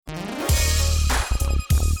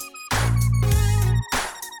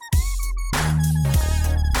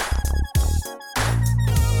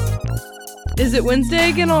Is it Wednesday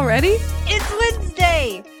again already? It's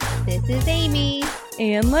Wednesday! This is Amy.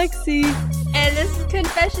 And Lexi. And this is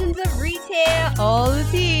Confessions of Retail. All the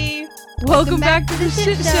tea. Welcome back to the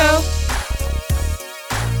shit show.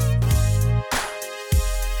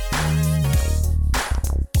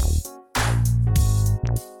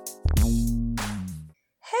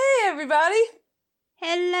 Hey, everybody.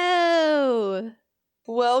 Hello.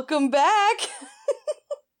 Welcome back.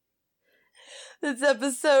 It's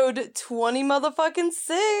episode 20 motherfucking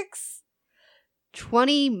 6.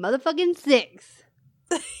 20 motherfucking 6.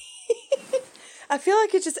 I feel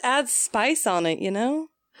like it just adds spice on it, you know?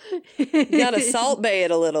 You gotta Salt Bay it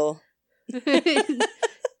a little.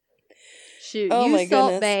 Shoot, Oh you my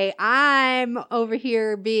Salt goodness. Bay. I'm over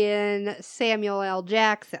here being Samuel L.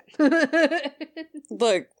 Jackson.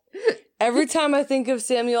 Look, every time I think of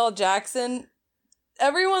Samuel L. Jackson,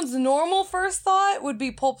 everyone's normal first thought would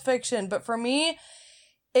be Pulp Fiction, but for me,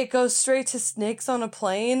 it goes straight to snakes on a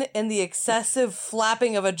plane and the excessive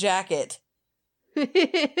flapping of a jacket. Like,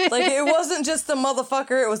 it wasn't just the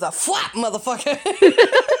motherfucker, it was a flap motherfucker.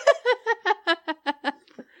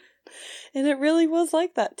 And it really was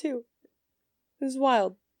like that, too. It was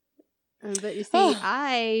wild. But you see,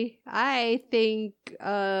 I think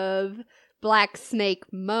of Black Snake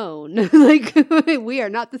Moan. Like, we are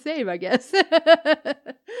not the same, I guess.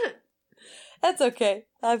 That's okay.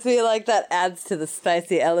 I feel like that adds to the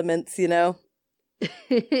spicy elements, you know?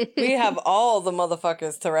 We have all the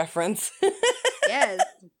motherfuckers to reference. Yes.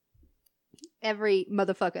 Every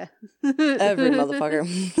motherfucker. Every motherfucker.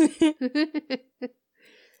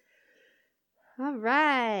 All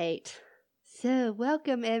right. So,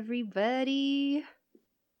 welcome everybody.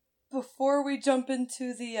 Before we jump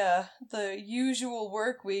into the usual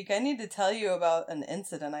work week, I need to tell you about an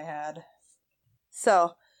incident I had.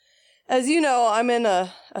 So, as you know, I'm in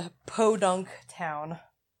a podunk town.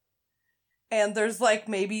 And there's like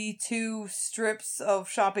maybe 2 strips of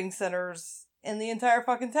shopping centers in the entire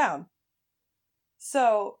fucking town.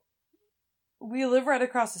 So, we live right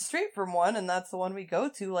across the street from one, and that's the one we go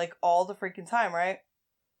to like all the freaking time, right?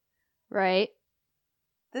 Right.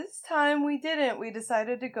 This time we didn't. We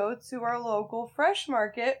decided to go to our local fresh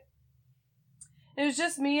market. It was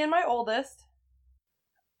just me and my oldest.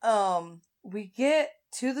 We get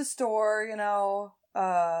to the store, you know,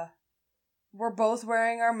 we're both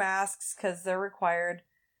wearing our masks because they're required.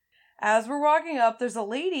 As we're walking up, there's a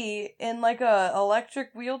lady in like a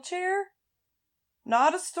electric wheelchair.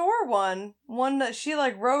 Not a store one that she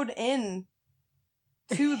like rode in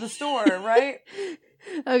to the store, right?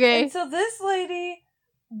 Okay. And so this lady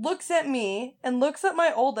looks at me and looks at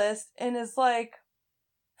my oldest and is like,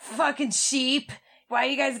 "Fucking sheep. Why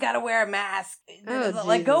you guys gotta wear a mask?" Oh,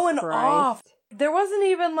 like Jesus going Christ. off. There wasn't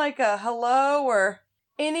even like a hello or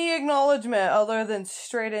any acknowledgement other than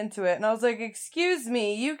straight into it. And I was like, "Excuse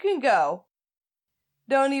me, you can go.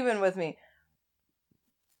 Don't even with me."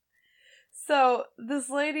 So this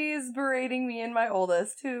lady is berating me and my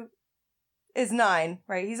oldest, who is 9,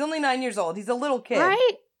 right? He's only 9 years old. He's a little kid.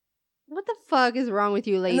 Right? What the fuck is wrong with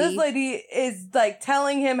you, lady? And this lady is, like,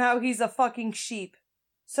 telling him how he's a fucking sheep.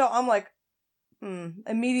 So I'm like,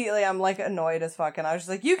 Immediately I'm, like, annoyed as fuck. And I was just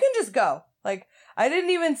like, you can just go. Like, I didn't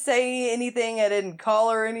even say anything. I didn't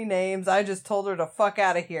call her any names. I just told her to fuck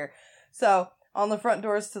out of here. So, on the front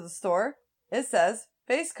doors to the store, it says,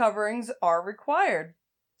 face coverings are required.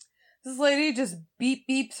 This lady just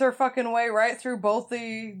beeps her fucking way right through both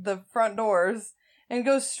the front doors and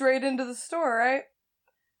goes straight into the store, right?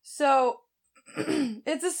 So,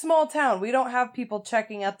 it's a small town. We don't have people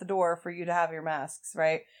checking at the door for you to have your masks,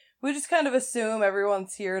 right? We just kind of assume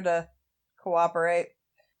everyone's here to cooperate.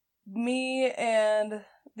 Me and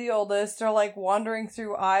the oldest are like wandering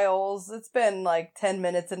through aisles. It's been like 10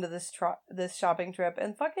 minutes into this shopping trip,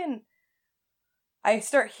 and fucking I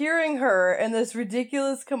start hearing her in this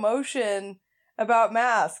ridiculous commotion about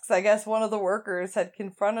masks. I guess one of the workers had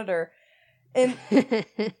confronted her. And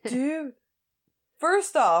dude,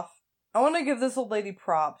 first off, I want to give this old lady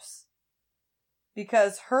props.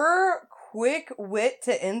 Because her quick wit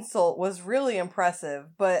to insult was really impressive.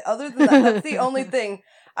 But other than that, that's the only thing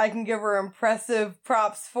I can give her impressive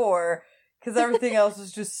props for. Because everything else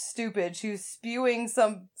was just stupid. She was spewing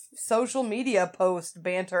some social media post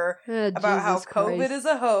banter about how COVID is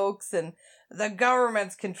a hoax and the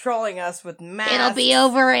government's controlling us with masks. It'll be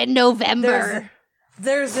over in November.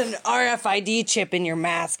 There's an RFID chip in your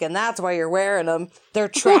mask, and that's why you're wearing them. They're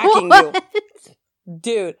tracking you.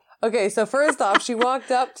 Dude. Okay, so first off, she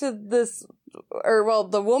walked up to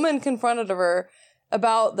the woman confronted her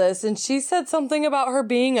about this, and she said something about her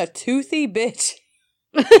being a toothy bitch.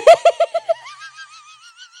 I'm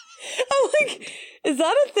like, is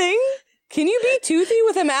that a thing? Can you be toothy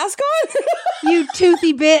with a mask on? You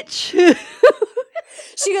toothy bitch.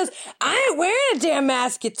 She goes, I ain't wearing a damn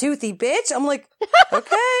mask, you toothy bitch. I'm like,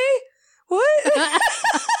 okay, what?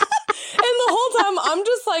 And the whole time I'm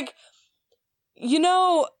just like, you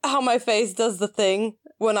know how my face does the thing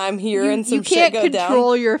when I'm hearing some shit go down? You can't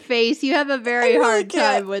control your face. You have a very hard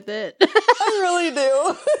time with it. I really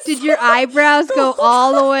do. Did your eyebrows go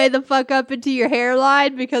all the way the fuck up into your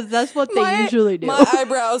hairline? Because that's what they usually do. My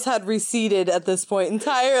eyebrows had receded at this point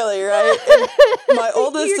entirely, right? And my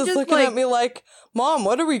oldest is looking at me like, Mom,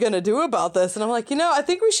 what are we going to do about this? And I'm like, I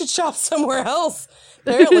think we should shop somewhere else.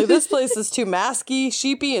 Apparently this place is too masky,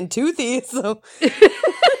 sheepy, and toothy, so...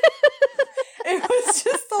 It was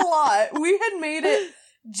just a lot. We had made it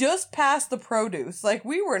just past the produce. Like,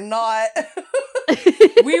 we were not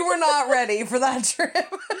ready for that trip.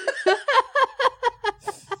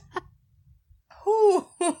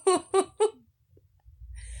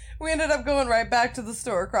 We ended up going right back to the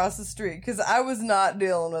store across the street because I was not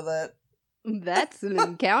dealing with it. That's an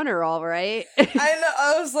encounter, all right. I know.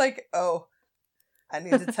 I was like, oh, I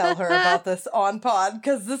need to tell her about this on pod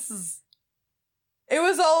because it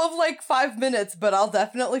was all of like 5 minutes, but I'll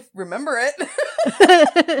definitely remember it.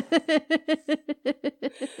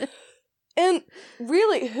 And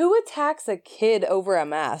really, who attacks a kid over a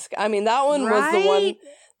mask? I mean, that one was the one.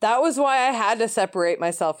 That was why I had to separate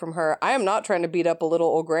myself from her. I am not trying to beat up a little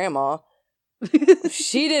old grandma.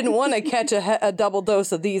 She didn't want to catch a double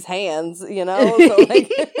dose of these hands, So like...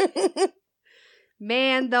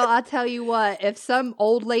 Man, though, I'll tell you what, if some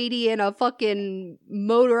old lady in a fucking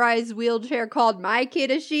motorized wheelchair called my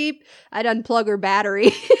kid a sheep, I'd unplug her battery.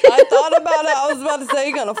 I thought about it. I was about to say,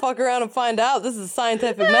 you're gonna fuck around and find out. This is a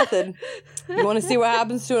scientific method. You want to see what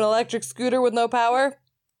happens to an electric scooter with no power?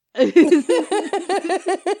 Oh,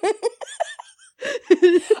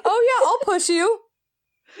 yeah, I'll push you.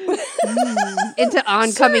 Into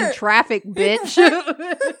oncoming traffic, bitch.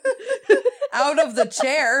 Out of the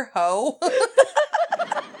chair, ho.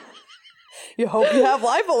 You hope you have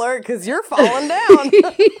life alert because you're falling down.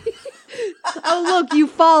 Oh, look,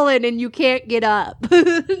 you've fallen and you can't get up.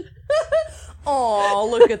 Oh,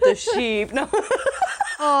 look at the sheep. No.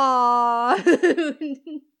 Aw.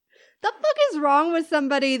 The fuck is wrong with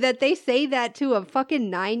somebody that they say that to a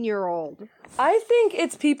fucking 9-year-old? I think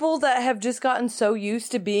it's people that have just gotten so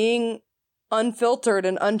used to being unfiltered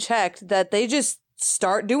and unchecked that they just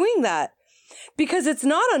start doing that. Because it's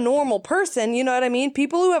not a normal person, you know what I mean?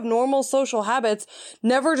 People who have normal social habits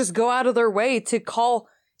never just go out of their way to call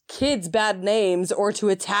kids bad names or to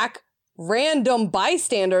attack random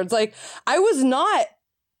bystanders. Like, I was not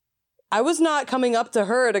coming up to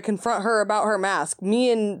her to confront her about her mask.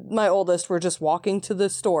 Me and my oldest were just walking to the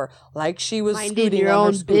store like she was minding your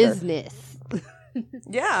own business.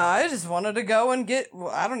 Yeah, I just wanted to go and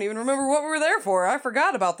I don't even remember what we were there for. I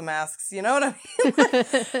forgot about the masks, you know what I mean?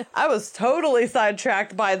 I was totally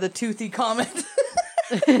sidetracked by the toothy comment.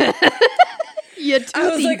 You toothy I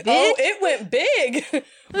was like, bitch. oh, it went big.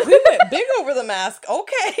 We went big over the mask.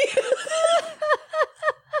 Okay.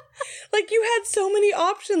 Like, you had so many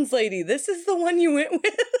options, lady. This is the one you went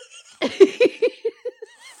with.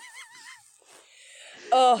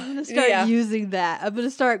 Oh, I'm gonna start using that. I'm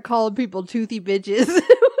gonna start calling people toothy bitches.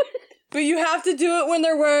 But you have to do it when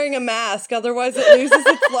they're wearing a mask, otherwise it loses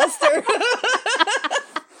its luster.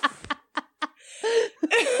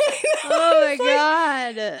 Oh my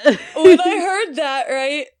god. When I heard that,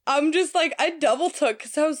 right, I'm just like, I double took,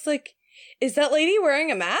 because I was like, is that lady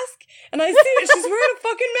wearing a mask? And I see that she's wearing a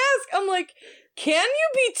fucking mask. I'm like, can you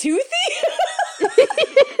be toothy?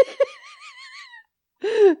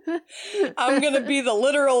 I'm gonna be the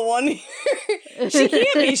literal one here. She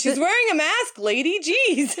can't be. She's wearing a mask, lady.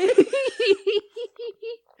 Jeez.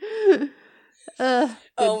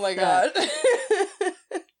 Oh my god.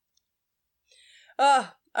 All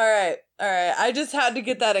right. I just had to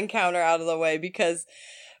get that encounter out of the way because,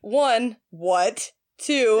 one, what?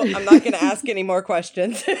 Two, I'm not gonna ask any more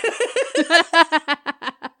questions.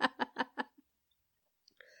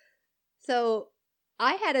 So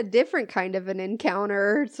I had a different kind of an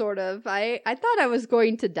encounter, sort of. I thought I was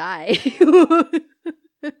going to die.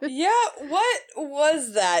 Yeah, what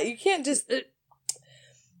was that? You can't just...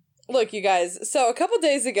 Look, you guys, so a couple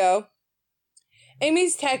days ago,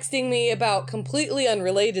 Amy's texting me about completely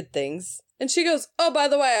unrelated things, and she goes, oh, by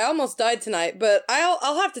the way, I almost died tonight, but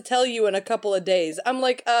I'll have to tell you in a couple of days. I'm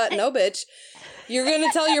like, no, bitch. You're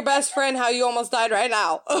gonna tell your best friend how you almost died right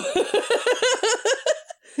now.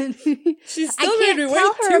 She still made me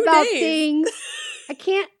wait 2 days.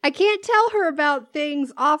 I can't tell her about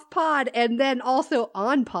things off pod and then also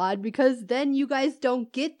on pod because then you guys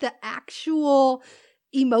don't get the actual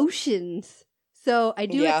emotions. So I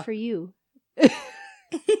do it for you.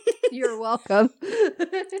 You're welcome.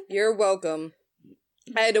 You're welcome.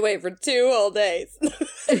 I had to wait for 2 whole days.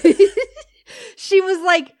 She was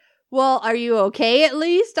like, well, are you okay at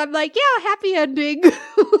least? I'm like, yeah, happy ending.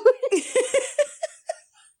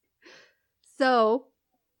 So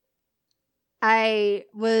I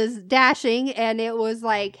was dashing, and it was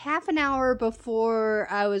like half an hour before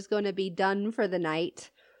I was going to be done for the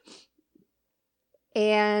night.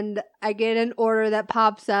 And I get an order that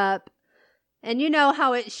pops up. And you know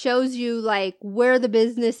how it shows you like where the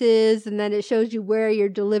business is, and then it shows you where you're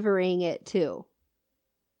delivering it to.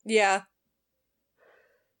 Yeah.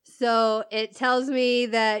 So it tells me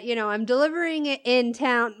that, you know, I'm delivering it in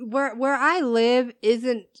town. Where I live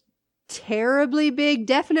isn't terribly big,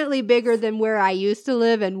 definitely bigger than where I used to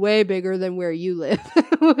live and way bigger than where you live.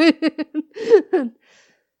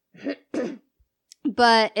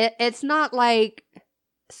 But it's not like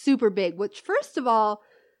super big, which first of all,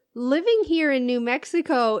 living here in New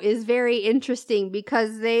Mexico is very interesting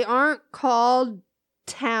because they aren't called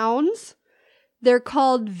towns. They're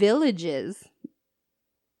called villages.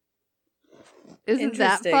 Isn't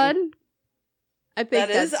that fun? I think that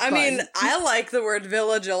is. I mean, I like the word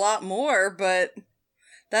village a lot more, but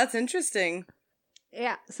that's interesting.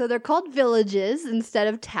 Yeah, so they're called villages instead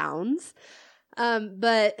of towns.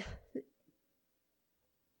 But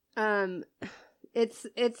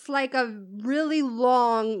it's like a really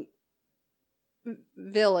long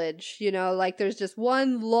village, you know, like there's just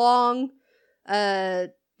one long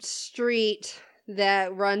street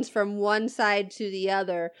that runs from one side to the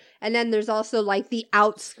other, and then there's also like the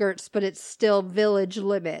outskirts, but it's still village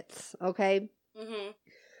limits. Okay. Mm-hmm.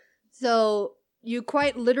 So you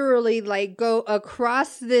quite literally like go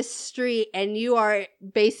across this street and you are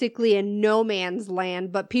basically in no man's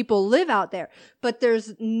land, but people live out there. But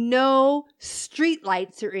there's no street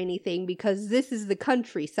lights or anything because this is the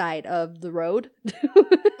countryside of the road.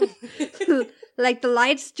 Like the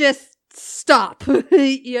lights just stop,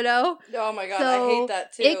 you know? Oh my god, so I hate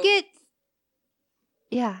that too.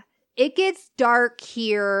 It gets dark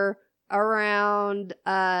here around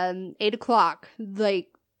 8 o'clock. Like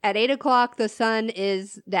at 8 o'clock, the sun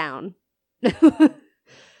is down. So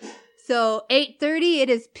 8:30, it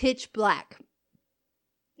is pitch black.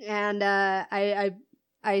 And I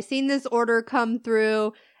seen this order come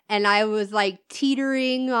through, and I was like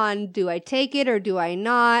teetering on, do I take it or do I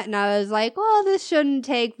not? And I was like, well, this shouldn't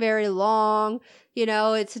take very long. You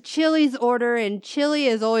know, it's a Chili's order, and chili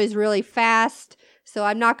is always really fast. So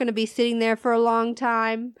I'm not going to be sitting there for a long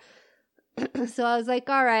time. So I was like,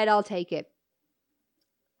 all right, I'll take it.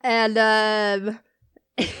 And I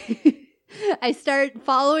start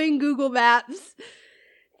following Google Maps,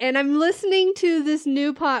 and I'm listening to this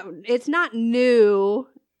new It's not new.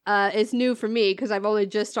 It's new for me because I've only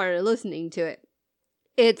just started listening to it.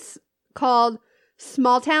 It's called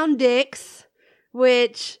Small Town Dicks,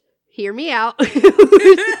 which, hear me out.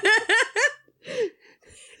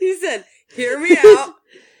 You said, hear me out.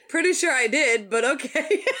 Pretty sure I did, but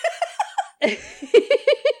okay.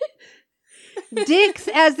 Dicks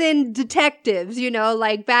as in detectives, you know,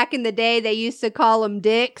 like back in the day they used to call them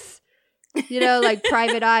dicks. You know, like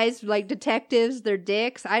private eyes, like detectives, they're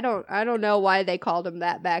dicks. I don't know why they called them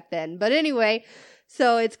that back then. But anyway,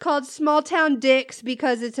 so it's called Small Town Dicks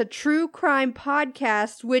because it's a true crime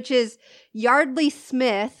podcast, which is Yardley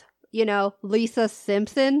Smith, you know, Lisa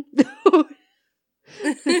Simpson.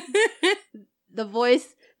 The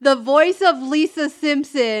voice of Lisa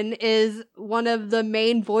Simpson is one of the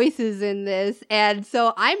main voices in this. And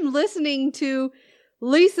so I'm listening to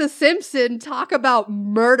Lisa Simpson talk about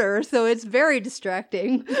murder, so it's very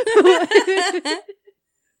distracting.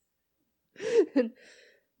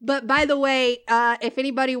 But by the way, if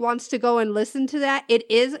anybody wants to go and listen to that, it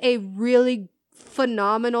is a really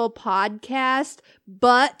phenomenal podcast,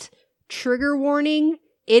 but trigger warning,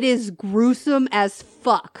 it is gruesome as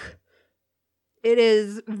fuck. It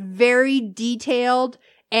is very detailed,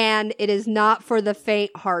 and it is not for the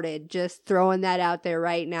faint-hearted. Just throwing that out there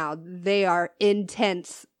right now. They are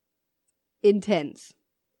intense. Intense.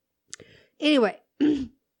 Anyway,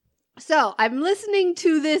 so I'm listening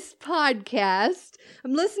to this podcast.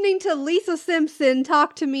 I'm listening to Lisa Simpson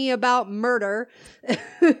talk to me about murder.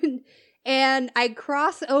 And I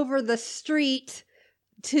cross over the street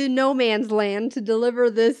to no man's land to deliver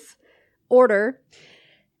this order.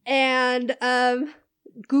 And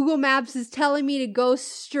Google Maps is telling me to go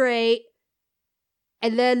straight,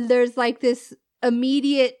 and then there's like this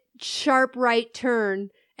immediate sharp right turn,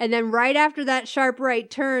 and then right after that sharp right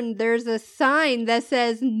turn there's a sign that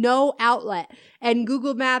says no outlet, and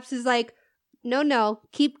Google Maps is like, no,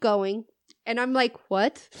 keep going. And I'm like,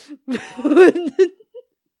 what?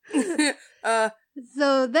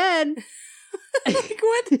 So then, like,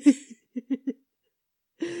 what?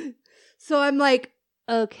 So I'm like,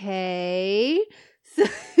 okay.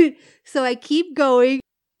 So I keep going,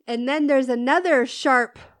 and then there's another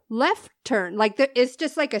sharp left turn. Like it's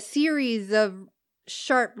just like a series of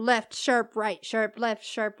sharp left, sharp right, sharp left,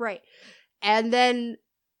 sharp right. And then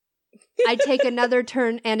I take another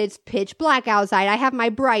turn, and it's pitch black outside. I have my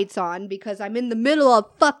brights on because I'm in the middle of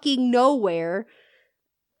fucking nowhere.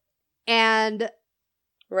 And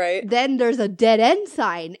right. Then there's a dead end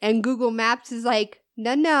sign, and Google Maps is like,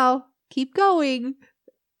 no, keep going.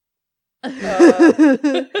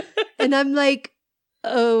 And I'm like,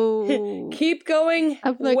 oh. Keep going.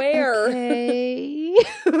 I'm like, where? Okay.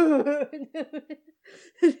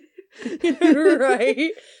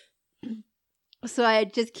 Right. So I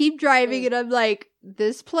just keep driving, and I'm like,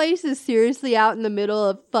 this place is seriously out in the middle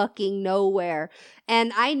of fucking nowhere.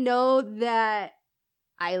 And I know that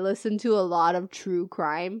I listen to a lot of true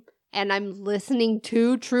crime, and I'm listening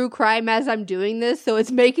to true crime as I'm doing this, so it's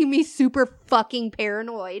making me super fucking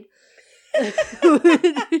paranoid.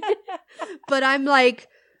 But I'm like,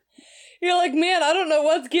 you're like, man, I don't know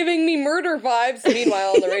what's giving me murder vibes.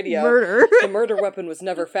 Meanwhile, on the radio, the murder weapon was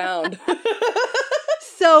never found.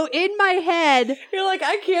 So in my head, you're like,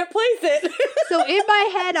 I can't place it. So in my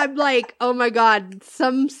head, I'm like, oh my God,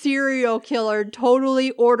 some serial killer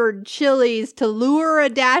totally ordered Chili's to lure a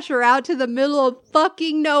Dasher out to the middle of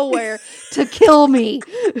fucking nowhere to kill me.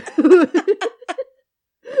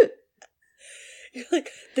 You're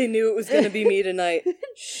like, they knew it was going to be me tonight.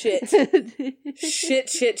 Shit.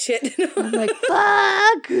 Shit. I'm like,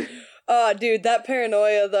 fuck. Oh, dude, that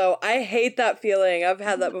paranoia, though. I hate that feeling. I've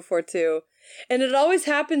had that before, too. And it always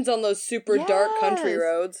happens on those super dark country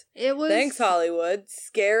roads. It was. Thanks, Hollywood.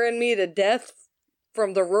 Scaring me to death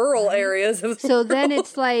from the rural areas of the So world. then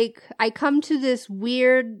it's like, I come to this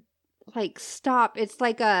weird, like, stop. It's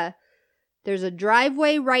like there's a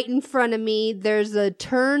driveway right in front of me. There's a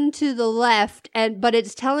turn to the left, but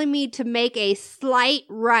it's telling me to make a slight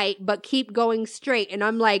right, but keep going straight. And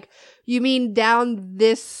I'm like, you mean down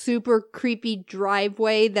this super creepy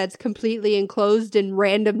driveway that's completely enclosed in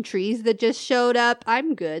random trees that just showed up?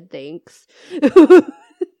 I'm good, thanks.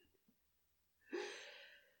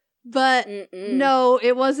 But no,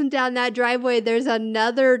 it wasn't down that driveway. There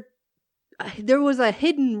was a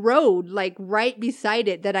hidden road, like, right beside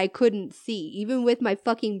it that I couldn't see. Even with my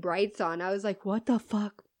fucking brights on, I was like, what the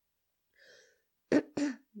fuck?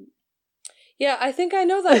 Yeah, I think I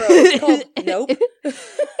know that road. It's called Nope.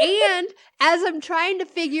 And as I'm trying to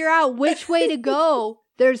figure out which way to go,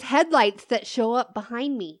 there's headlights that show up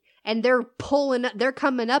behind me. And they're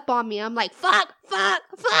coming up on me. I'm like, fuck.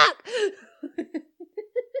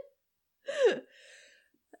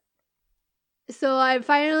 So I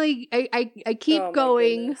finally, I keep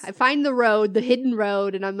going. Goodness. I find the road, the hidden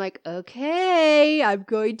road, and I'm like, okay, I'm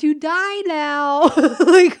going to die now.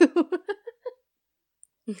 Like,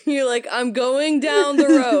 you're like, I'm going down the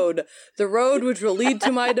road which will lead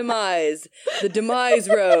to my demise, the demise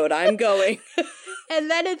road. I'm going. And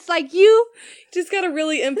then it's like, you just gotta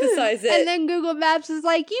really emphasize it. And then Google Maps is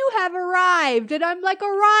like, you have arrived, and I'm like,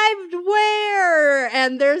 arrived where?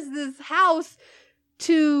 And there's this house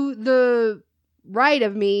to the right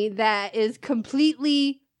of me that is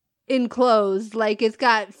completely enclosed. Like, it's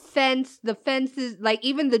got fence. The fence is like,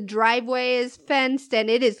 even the driveway is fenced, and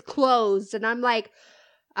it is closed. And I'm like,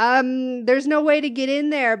 there's no way to get in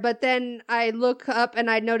there. But then I look up and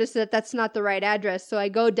I notice that that's not the right address. So I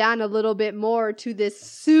go down a little bit more to this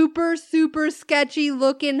super, super sketchy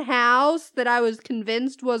looking house that I was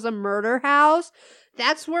convinced was a murder house.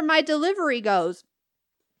 That's where my delivery goes.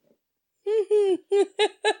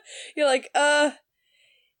 You're like,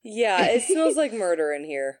 yeah, it smells like murder in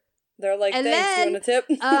here. They're like, and thanks, then, you want a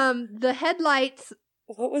tip? The headlights.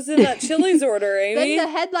 What was in that Chili's order, Amy? Then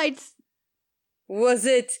the headlights. Was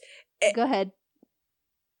it? Go ahead.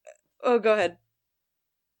 Oh, go ahead.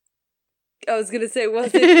 I was gonna say,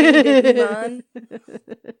 was it man?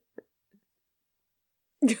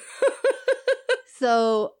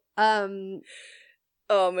 So,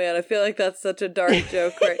 oh man, I feel like that's such a dark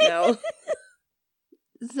joke right now.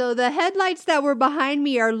 So the headlights that were behind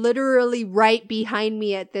me are literally right behind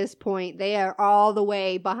me at this point. They are all the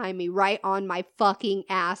way behind me, right on my fucking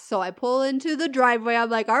ass. So I pull into the driveway.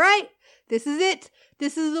 I'm like, all right, this is it.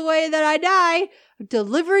 This is the way that I die. I'm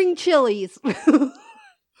delivering Chili's.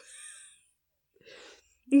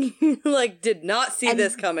 Like, did not see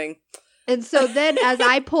this coming. And so then as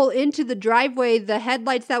I pull into the driveway, the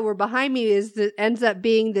headlights that were behind me ends up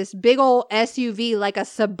being this big old SUV, like a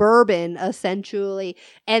Suburban, essentially.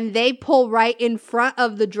 And they pull right in front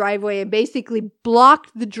of the driveway and basically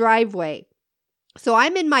blocked the driveway. So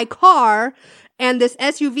I'm in my car and this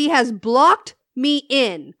SUV has blocked me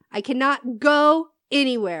in. I cannot go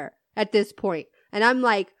anywhere at this point. And I'm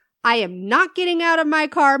like, I am not getting out of my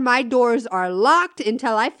car. My doors are locked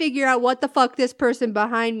until I figure out what the fuck this person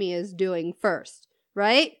behind me is doing first,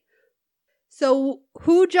 right? So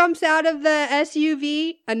who jumps out of the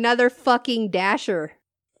SUV? Another fucking Dasher.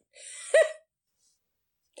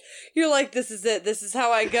 You're like, this is it. This is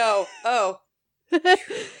how I go. Oh.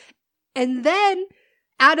 And then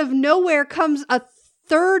out of nowhere comes a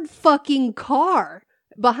third fucking car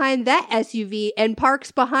behind that SUV and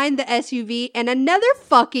parks behind the SUV, and another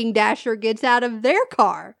fucking Dasher gets out of their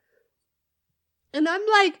car. And I'm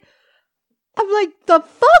like, the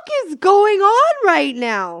fuck is going on right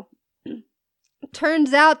now?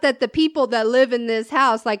 Turns out that the people that live in this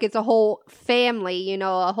house, like it's a whole family, you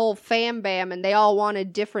know, a whole fam bam, and they all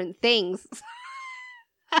wanted different things.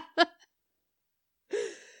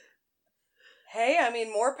 Hey, I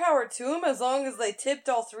mean, more power to them as long as they tipped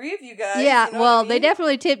all three of you guys. Yeah, you know well, what I mean? they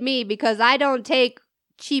definitely tipped me because I don't take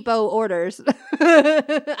cheapo orders.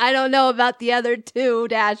 I don't know about the other two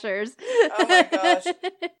Dashers. Oh my gosh.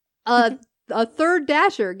 A third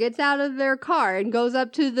Dasher gets out of their car and goes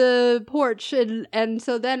up to the porch, and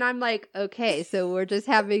so then I'm like, okay, so we're just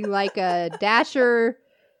having like a Dasher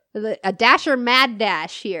mad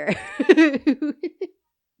dash here.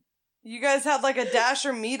 You guys had like a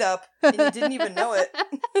Dasher meetup, and you didn't even know it.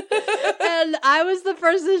 And I was the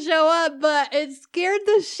first to show up, but it scared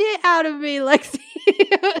the shit out of me, Lexi.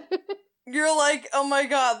 You're like, oh my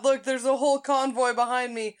god, look, there's a whole convoy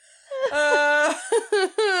behind me. Oh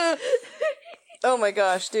my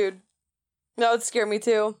gosh, dude. That would scare me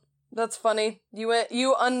too. That's funny.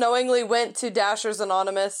 You unknowingly went to Dashers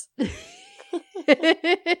Anonymous.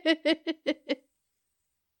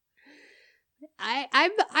 I'm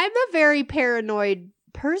a very paranoid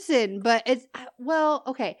person, but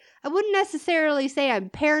okay. I wouldn't necessarily say I'm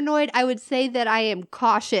paranoid. I would say that I am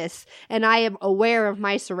cautious and I am aware of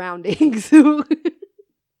my surroundings. Yeah,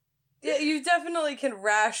 you definitely can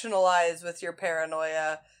rationalize with your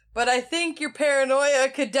paranoia, but I think your paranoia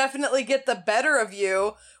could definitely get the better of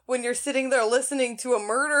you when you're sitting there listening to a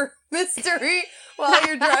murder mystery while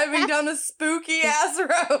you're driving down a spooky ass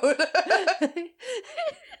road.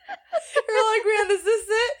 You're like, man, is this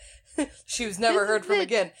it? She was never heard from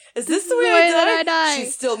again. Is this the way I died?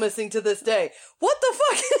 She's still missing to this day. What the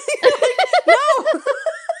fuck? No!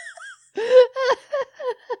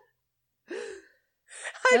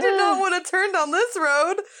 I did not want to turn down this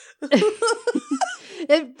road.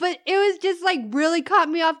 But it was just like really caught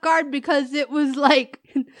me off guard because it was like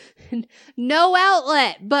no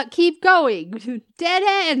outlet, but keep going. Dead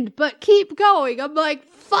end, but keep going. I'm like,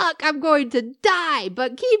 fuck, I'm going to die,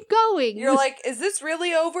 but keep going. You're like, is this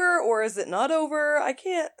really over or is it not over? I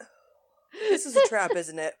can't. This is a trap,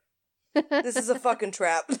 isn't it? This is a fucking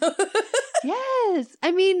trap. Yes.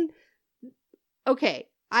 I mean, okay,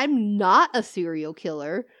 I'm not a serial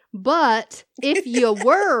killer, but if you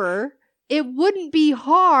were, it wouldn't be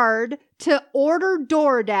hard to order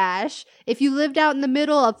DoorDash if you lived out in the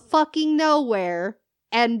middle of fucking nowhere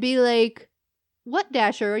and be like, what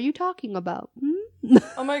Dasher are you talking about?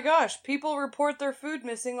 Oh my gosh, people report their food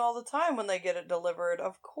missing all the time when they get it delivered.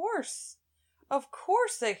 Of course. Of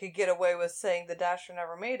course they could get away with saying the Dasher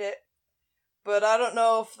never made it. But I don't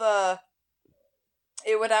know if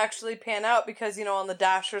it would actually pan out because, you know, on the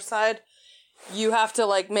Dasher side, you have to,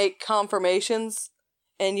 like, make confirmations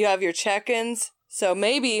and you have your check-ins. So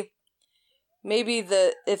maybe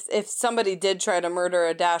if somebody did try to murder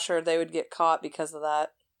a Dasher, they would get caught because of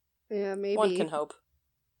that. Yeah, maybe. One can hope.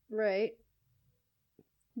 Right.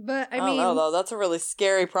 But, I don't know, though. That's a really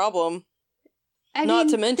scary problem. Not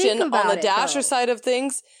to mention, on the Dasher side of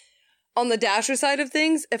things,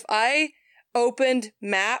 if I opened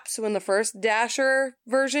Maps when the first Dasher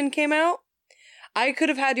version came out, I could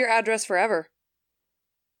have had your address forever.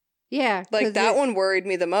 Yeah. Like, that one worried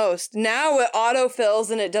me the most. Now it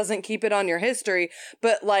autofills and it doesn't keep it on your history.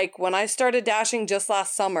 But, like, when I started dashing just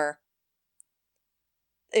last summer,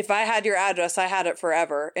 if I had your address, I had it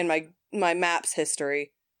forever in my Maps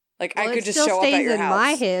history. Like, I could just show up at your house. In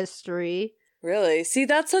my history. Really? See,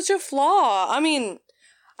 that's such a flaw. I mean,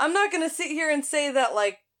 I'm not going to sit here and say that,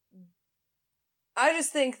 like, I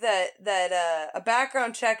just think that a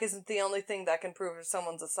background check isn't the only thing that can prove if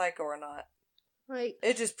someone's a psycho or not. Right.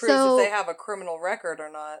 It just proves if they have a criminal record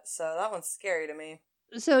or not. So that one's scary to me.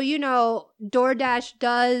 So, you know, DoorDash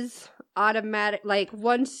does automatic, like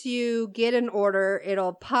once you get an order,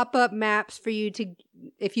 it'll pop up maps for you to,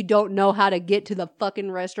 if you don't know how to get to the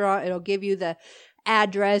fucking restaurant, it'll give you the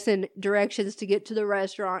address and directions to get to the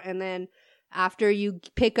restaurant. And then after you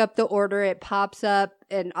pick up the order, it pops up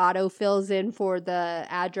and auto fills in for the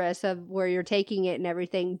address of where you're taking it and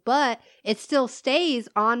everything. But it still stays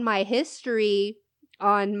on my history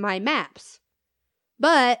on my maps.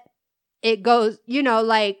 But it goes,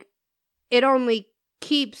 like, it only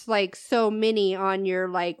keeps like so many on your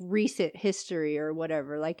like recent history or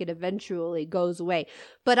whatever. Like, it eventually goes away.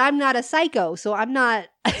 But I'm not a psycho, so I'm not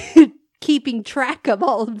keeping track of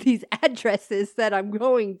all of these addresses that I'm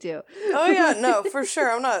going to. Oh yeah, no, for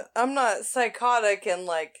sure. I'm not psychotic and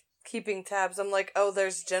like keeping tabs. I'm like, oh,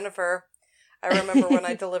 there's Jennifer. I remember when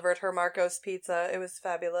I delivered her Marco's pizza. It was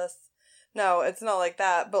fabulous. No, it's not like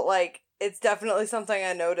that, but like it's definitely something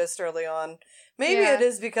I noticed early on. Maybe it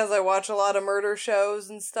is because I watch a lot of murder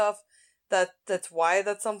shows and stuff. That's why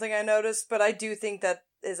that's something I noticed, but I do think that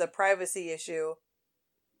is a privacy issue.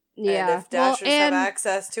 Yeah. And if Dashers have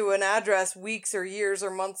access to an address weeks or years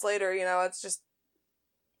or months later, it's just,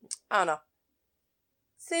 I don't know.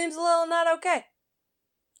 Seems a little not okay.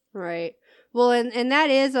 Right. Well, and that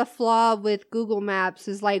is a flaw with Google Maps,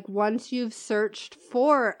 is like once you've searched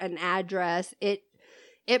for an address, it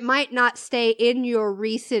might not stay in your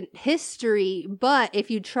recent history, but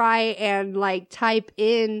if you try and like type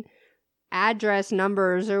in address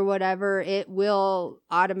numbers or whatever, it will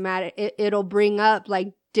it'll bring up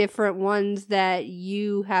like different ones that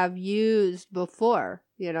you have used before,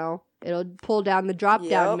 It'll pull down the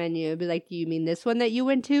drop-down menu. It'll be like, do you mean this one that you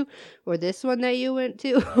went to? Or this one that you went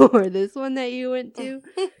to? Or this one that you went to?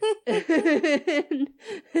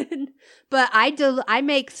 But I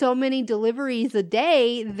make so many deliveries a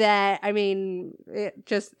day that, I mean,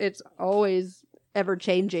 it's always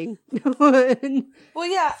ever-changing. Well,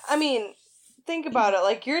 yeah, I mean, think about it.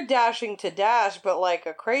 Like, you're dashing to Dash, but like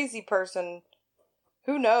a crazy person,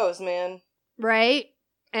 who knows, man? Right?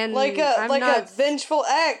 And like a vengeful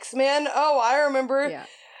ex, man. Oh, I remember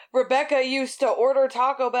Rebecca used to order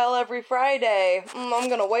Taco Bell every Friday. I'm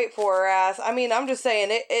gonna wait for her ass. I mean, I'm just saying,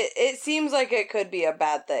 it seems like it could be a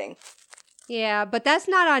bad thing. Yeah, but that's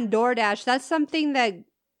not on DoorDash. That's something that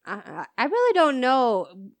I really don't know.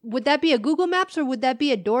 Would that be a Google Maps or would that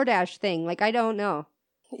be a DoorDash thing? Like, I don't know.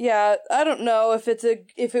 Yeah, I don't know if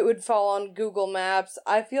it would fall on Google Maps.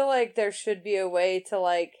 I feel like there should be a way to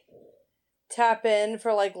like tap in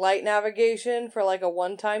for like light navigation for like a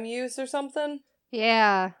one-time use or something.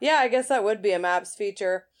 Yeah. Yeah, I guess that would be a Maps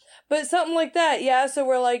feature. But something like that, yeah, so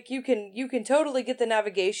where like you can totally get the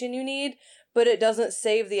navigation you need, but it doesn't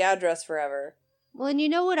save the address forever. Well, and you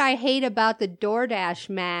know what I hate about the DoorDash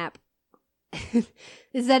map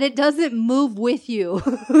is that it doesn't move with you.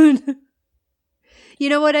 You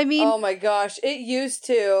know what I mean? Oh my gosh, it used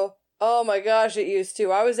to. Oh my gosh, it used to.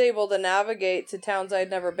 I was able to navigate to towns I'd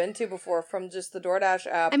never been to before from just the DoorDash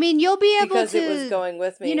app. I mean, you'll be able because it was going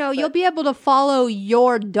with me. You'll be able to follow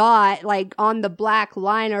your dot, like, on the black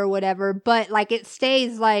line or whatever, but, like, it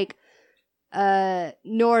stays, like,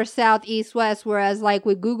 north, south, east, west, whereas, like,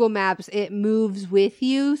 with Google Maps, it moves with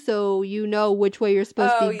you, so you know which way you're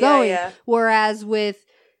supposed to be going. Yeah. Whereas with,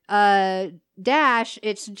 Dash,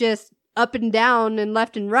 it's just up and down and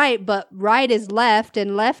left and right, but right is left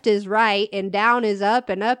and left is right and down is up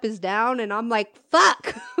and up is down, and I'm like,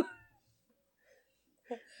 fuck!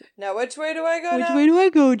 Now which way do I go Which way do I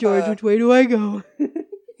go, George? Which way do I go?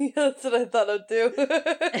 Yeah, that's what I thought I'd do.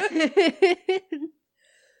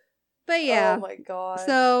 But yeah. Oh my god.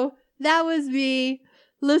 So that was me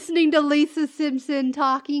listening to Lisa Simpson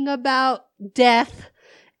talking about death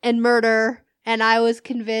and murder. And I was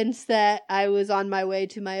convinced that I was on my way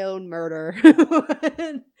to my own murder.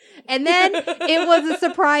 And then it was a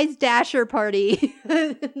surprise Dasher party.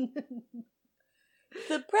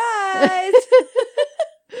 Surprise!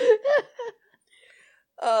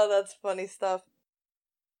 Oh, that's funny stuff.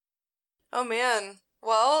 Oh man.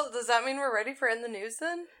 Well, does that mean we're ready for In the News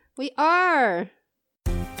then? We are.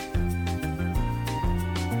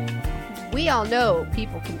 We all know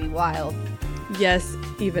people can be wild. Yes,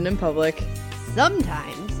 even in public.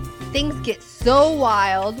 Sometimes things get so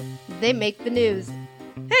wild, they make the news.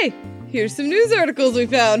 Hey, here's some news articles we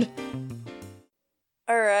found.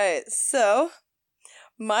 Alright, so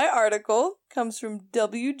my article comes from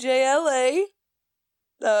WJLA,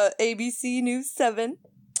 ABC News 7.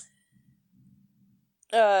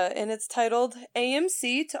 And it's titled,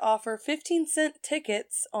 AMC to offer 15-cent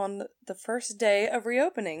tickets on the first day of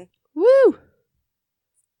reopening. Woo!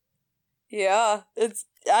 Yeah,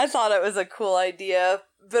 I thought it was a cool idea,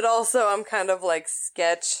 but also I'm kind of like,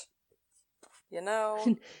 sketch. you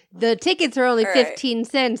know. The tickets are only All right. 15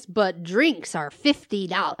 cents, but drinks are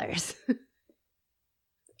 $50.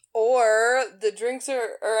 Or the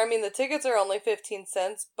tickets are only 15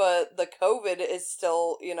 cents, but the COVID is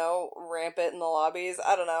still, rampant in the lobbies.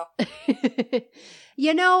 I don't know.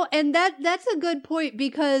 And that's a good point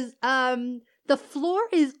because the floor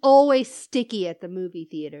is always sticky at the movie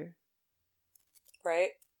theater. Right?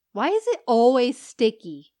 Why is it always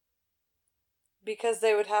sticky? Because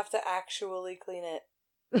they would have to actually clean it.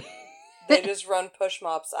 They just run push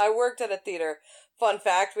mops. I worked at a theater. Fun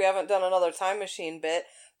fact, we haven't done another time machine bit,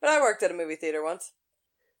 but I worked at a movie theater once.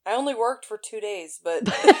 I only worked for 2 days, but...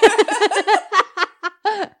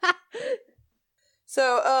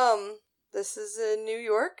 So, this is in New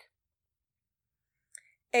York.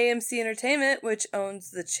 AMC Entertainment, which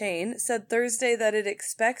owns the chain, said Thursday that it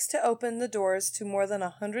expects to open the doors to more than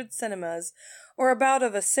 100 cinemas, or about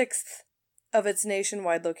of a sixth of its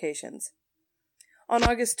nationwide locations. On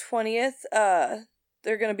August 20th,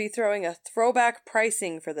 they're going to be throwing a throwback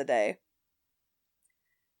pricing for the day.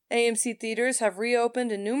 AMC theaters have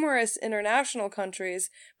reopened in numerous international countries,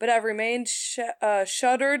 but have remained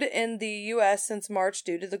shuttered in the U.S. since March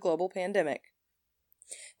due to the global pandemic.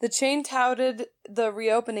 The chain touted the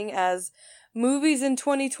reopening as movies in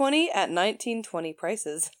 2020 at 1920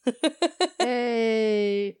 prices.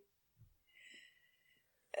 Hey.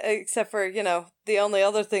 Except for, the only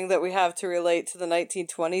other thing that we have to relate to the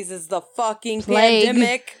 1920s is the fucking Plague.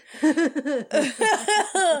 pandemic.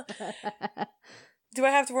 Do I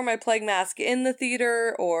have to wear my plague mask in the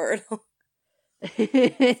theater or...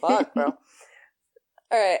 Fuck, bro.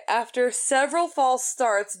 Alright, after several false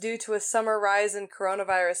starts due to a summer rise in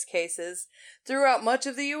coronavirus cases throughout much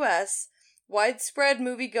of the U.S., widespread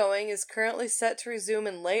movie-going is currently set to resume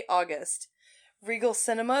in late August. Regal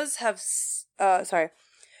Cinemas, the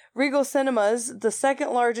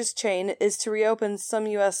second largest chain, is to reopen some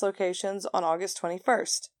U.S. locations on August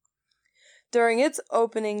 21st. During its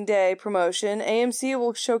opening day promotion, AMC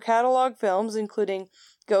will show catalog films including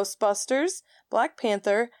Ghostbusters, Black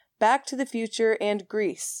Panther, Back to the Future, and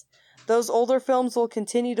Grease. Those older films will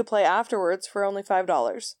continue to play afterwards for only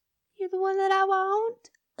 $5. You're the one that I want.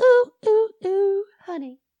 Ooh, ooh, ooh,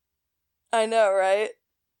 honey. I know, right?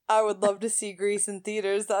 I would love to see Grease in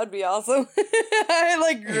theaters. That would be awesome.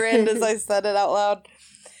 I grinned as I said it out loud.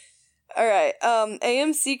 Alright,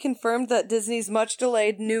 AMC confirmed that Disney's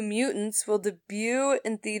much-delayed New Mutants will debut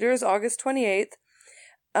in theaters August 28th,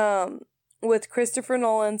 with Christopher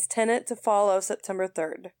Nolan's Tenet to follow September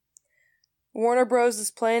 3rd. Warner Bros.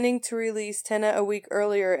 Is planning to release Tenet a week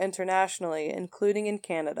earlier internationally, including in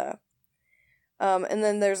Canada. And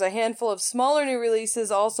then there's a handful of smaller new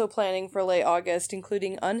releases also planning for late August,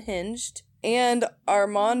 including Unhinged and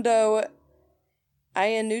Armando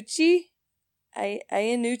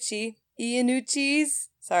Iannucci's,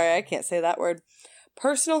 sorry, I can't say that word,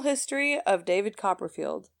 Personal History of David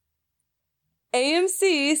Copperfield.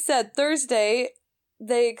 AMC said Thursday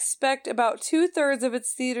they expect about 2/3 of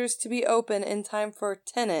its theaters to be open in time for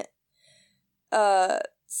Tenet.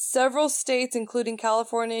 Several states, including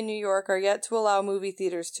California and New York, are yet to allow movie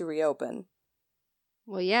theaters to reopen.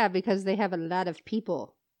 Well, yeah, because they have a lot of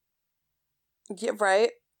people. Yeah,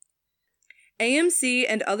 right? AMC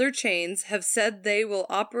and other chains have said they will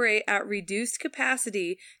operate at reduced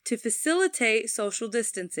capacity to facilitate social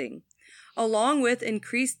distancing, along with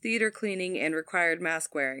increased theater cleaning and required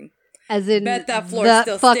mask wearing. As in, bet that floor's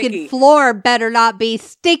still fucking sticky. floor better not be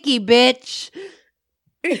sticky, bitch.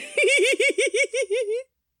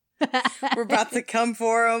 We're about to come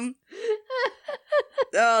for them.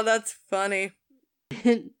 Oh, that's funny.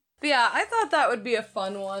 But yeah, I thought that would be a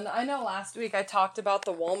fun one. I know last week I talked about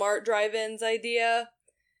the Walmart drive-ins idea.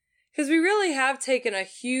 Because we really have taken a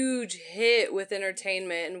huge hit with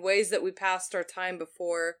entertainment in ways that we passed our time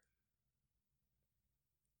before.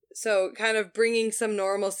 So kind of bringing some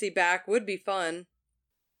normalcy back would be fun.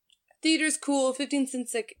 Theater's cool. 15 cent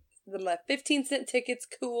tickets,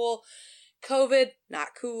 cool. COVID, not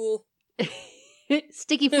cool.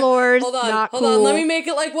 Sticky floors, hold on. not cool. Let me make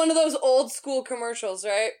it like one of those old school commercials,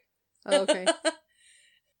 right? Oh, okay.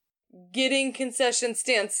 Getting concession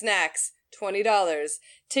stand snacks, $20.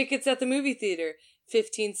 Tickets at the movie theater,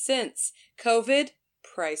 15 cents. COVID,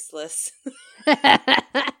 priceless.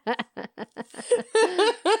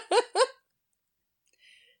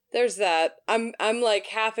 There's that. I'm like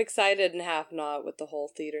half excited and half not with the whole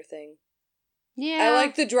theater thing. Yeah. I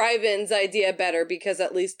like the drive-ins idea better because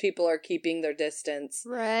at least people are keeping their distance.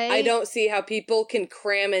 Right. I don't see how people can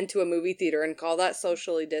cram into a movie theater and call that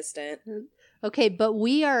socially distant. Okay, but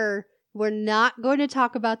we are We're not going to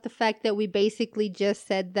talk about the fact that we basically just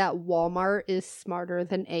said that Walmart is smarter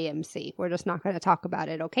than AMC. We're just not going to talk about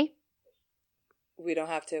it, okay? We don't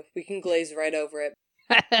have to. We can glaze right over it.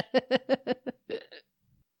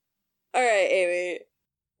 All right, Amy.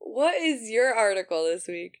 What is your article this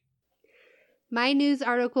week? My news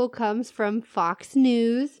article comes from Fox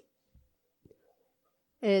News.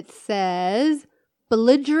 It says,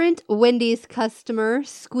 belligerent Wendy's customer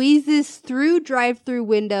squeezes through drive-thru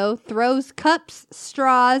window, throws cups,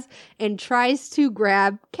 straws, and tries to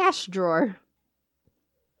grab cash drawer.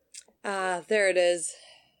 Ah, there it is.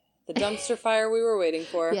 The dumpster fire we were waiting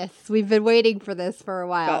for. Yes, we've been waiting for this for a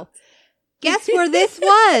while. Guess where this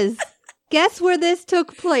was? Guess where this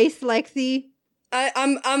took place, Lexi?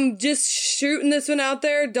 I'm just shooting this one out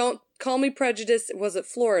there. Don't call me prejudiced. Was it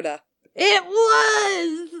Florida? It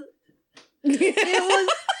was. It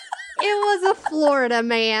was a Florida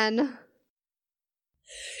man.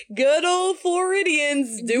 Good old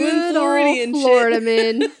Floridians doing Good Floridian old Florida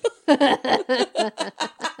men.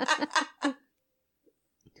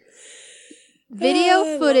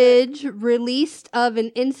 Video footage released of an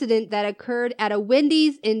incident that occurred at a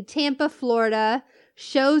Wendy's in Tampa, Florida,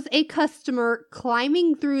 shows a customer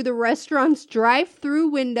climbing through the restaurant's drive-thru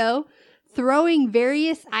window, throwing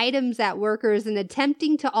various items at workers and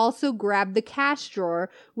attempting to also grab the cash drawer,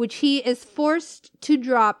 which he is forced to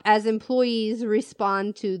drop as employees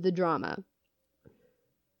respond to the drama.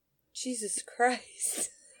 Jesus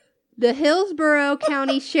Christ. The Hillsborough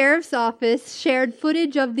County Sheriff's Office shared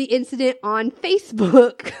footage of the incident on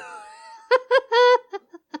Facebook.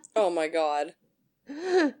 Oh my God.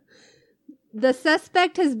 The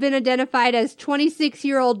suspect has been identified as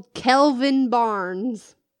 26-year-old Kelvin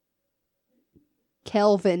Barnes.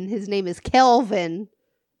 Kelvin. His name is Kelvin.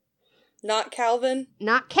 Not Calvin?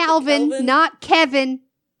 Not Calvin. Kelvin? Not Kevin.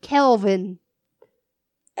 Kelvin.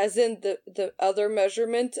 As in the other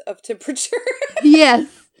measurement of temperature? Yes.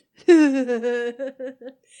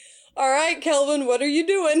 All right, Kelvin, what are you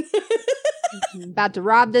doing? About to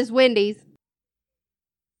rob this Wendy's.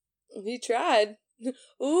 He tried.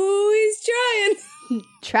 Ooh, he's trying.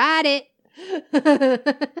 Tried it.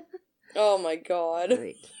 Oh my God.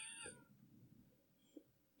 Right.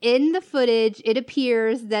 In the footage, it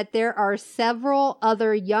appears that there are several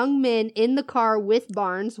other young men in the car with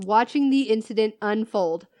Barnes watching the incident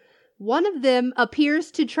unfold. One of them appears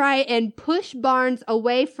to try and push Barnes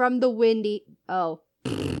away from the Wendy. Oh.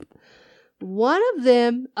 One of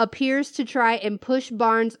them appears to try and push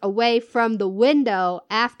Barnes away from the window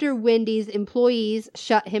after Wendy's employees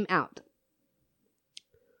shut him out.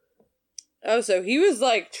 Oh, so he was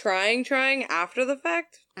like trying after the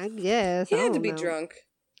fact? I guess. He I had to don't be know. drunk.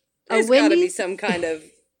 There's gotta be Wendy's? some kind of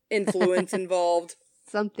influence involved.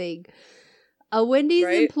 Something. A Wendy's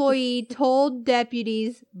Right? employee told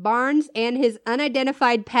deputies Barnes and his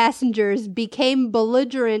unidentified passengers became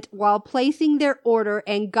belligerent while placing their order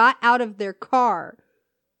and got out of their car.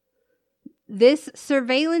 This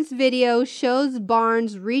surveillance video shows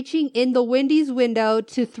Barnes reaching in the Wendy's window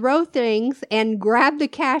to throw things and grab the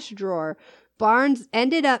cash drawer. Barnes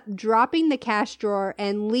ended up dropping the cash drawer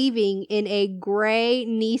and leaving in a gray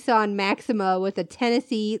Nissan Maxima with a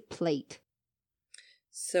Tennessee plate.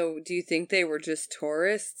 So, do you think they were just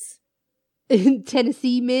tourists?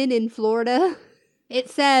 Tennessee men in Florida. It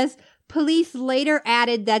says police later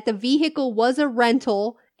added that the vehicle was a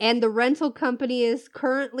rental and the rental company is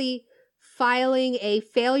currently filing a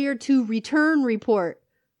failure to return report.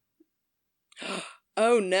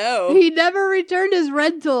 Oh no. He never returned his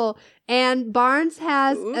rental, and Barnes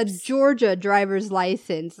has a Oops. Georgia driver's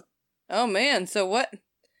license. Oh man, so what?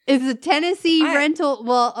 Is a Tennessee rental?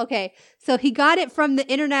 Well, okay. So he got it from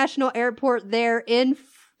the international airport there in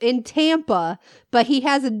Tampa, but he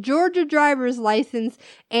has a Georgia driver's license,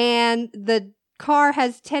 and the car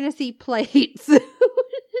has Tennessee plates.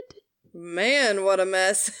 Man, what a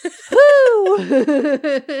mess. Woo!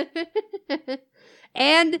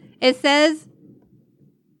 And it says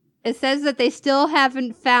that they still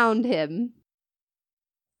haven't found him.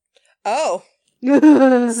 Oh,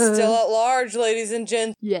 still at large, ladies and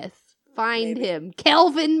gents. Yes. Find Maybe. him.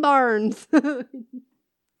 Kelvin Barnes.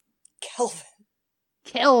 Kelvin.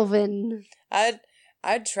 Kelvin.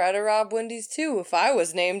 I'd try to rob Wendy's too if I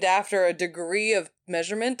was named after a degree of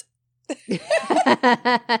measurement.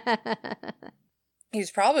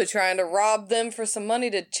 He's probably trying to rob them for some money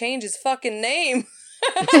to change his fucking name.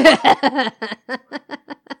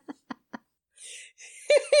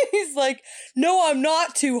 He's like, no, I'm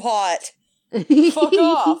not too hot. Fuck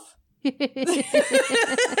off.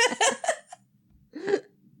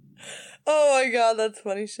 Oh my god, that's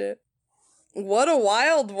funny shit. What a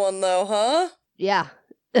wild one though, huh? Yeah.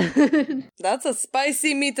 That's a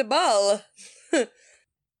spicy meatball.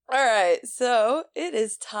 Alright, so it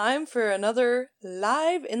is time for another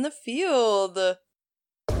Live in the Field.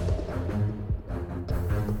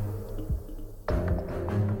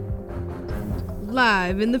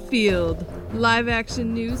 Live in the Field. Live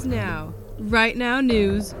action news now. Right now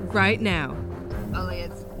news, right now. Only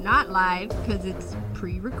it's not live because it's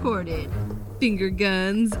pre-recorded. Finger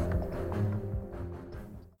guns.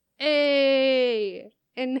 Hey!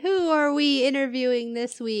 And who are we interviewing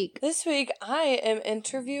this week? This week I am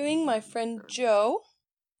interviewing my friend Joe.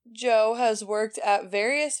 Joe has worked at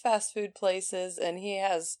various fast food places and he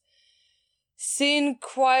has seen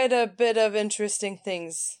quite a bit of interesting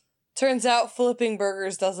things. Turns out flipping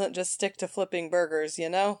burgers doesn't just stick to flipping burgers, you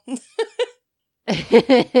know?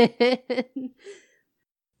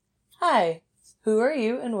 Hi, who are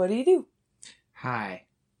you and what do you do? Hi,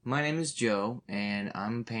 my name is Joe, and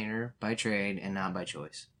I'm a painter by trade and not by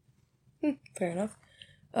choice. Fair enough.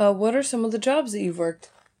 What are some of the jobs that you've worked?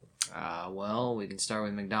 Well, we can start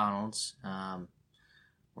with McDonald's.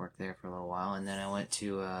 Worked there for a little while, and then I went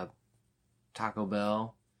to Taco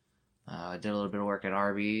Bell. I did a little bit of work at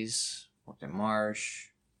Arby's, worked at Marsh,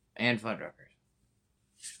 and Fuddruckers.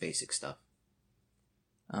 Basic stuff.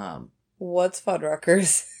 What's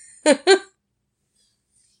Fuddruckers?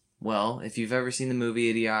 Well, if you've ever seen the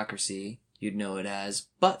movie Idiocracy, you'd know it as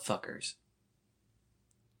buttfuckers.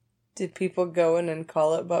 Did people go in and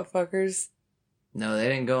call it buttfuckers? No, they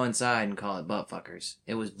didn't go inside and call it buttfuckers.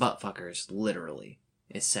 It was buttfuckers, literally.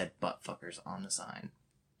 It said buttfuckers on the sign.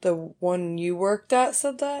 The one you worked at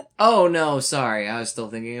said that? Oh, no, sorry. I was still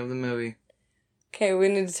thinking of the movie. Okay, we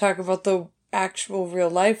need to talk about the actual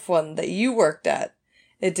real life one that you worked at.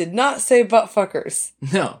 It did not say buttfuckers.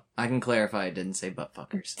 No, I can clarify it didn't say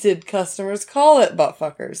buttfuckers. Did customers call it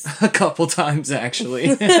buttfuckers? A couple times,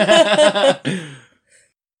 actually.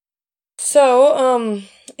 So,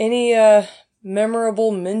 any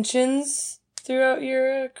memorable mentions throughout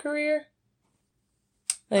your career?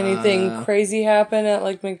 Anything crazy happen at,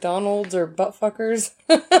 like, McDonald's or buttfuckers?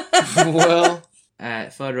 Well,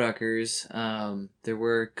 at Fuddruckers, there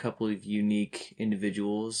were a couple of unique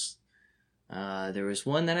individuals. There was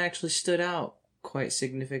one that actually stood out quite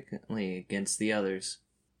significantly against the others.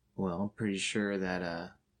 Well, I'm pretty sure he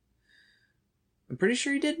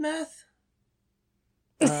did meth.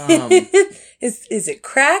 Is it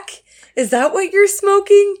crack? Is that what you're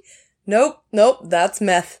smoking? Nope, that's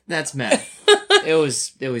meth. That's meth. It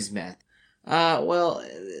was meth. Well,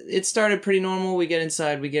 it started pretty normal. We get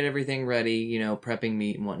inside, we get everything ready, prepping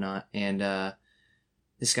meat and whatnot. And,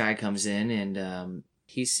 this guy comes in and,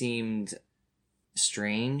 he seemed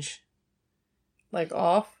strange. Like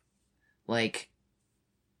off? Like,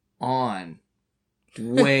 on.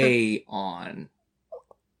 Way on.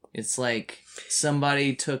 It's like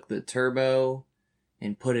somebody took the turbo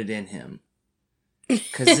and put it in him.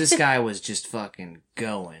 'Cause this guy was just fucking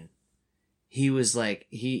going. He was like,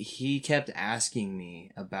 he kept asking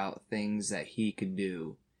me about things that he could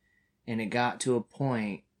do. And it got to a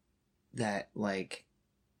point that, like,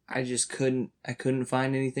 I couldn't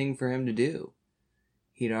find anything for him to do.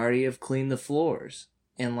 He'd already have cleaned the floors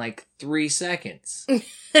in like 3 seconds.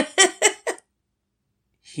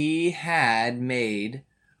 He had made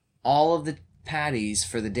all of the patties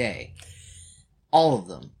for the day. All of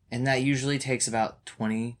them. And that usually takes about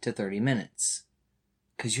 20 to 30 minutes.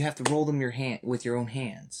 Because you have to roll them with your own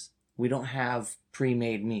hands. We don't have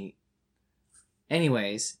pre-made meat.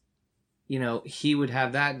 Anyways, he would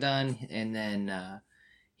have that done, and then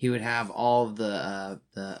he would have all of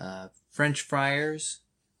the French fryers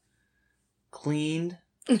cleaned.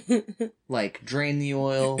 Like, drain the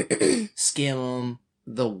oil, skim them,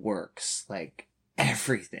 the works. Like,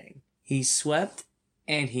 everything. He swept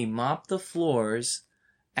and he mopped the floors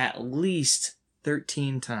at least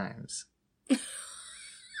 13 times.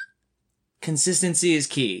 Consistency is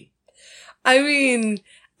key. I mean,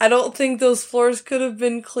 I don't think those floors could have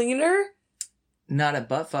been cleaner. Not at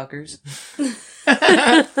buttfuckers.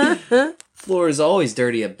 Floor is always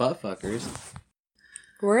dirty at buttfuckers.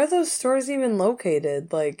 Where are those stores even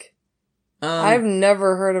located? Like, I've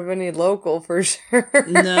never heard of any local for sure.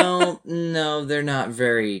 No, they're not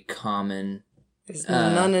very common. There's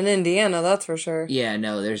none in Indiana, that's for sure. Yeah,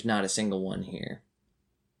 no, there's not a single one here.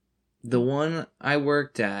 The one I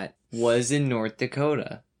worked at was in North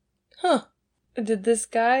Dakota. Huh. Did this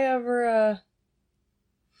guy ever,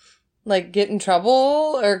 get in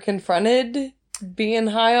trouble or confronted being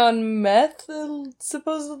high on meth,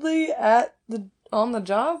 supposedly, on the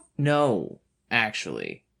job? No,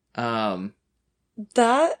 actually. What?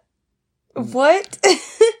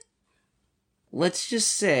 Let's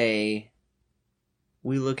just say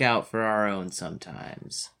we look out for our own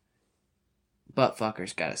sometimes. Butt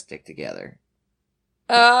fuckers gotta stick together.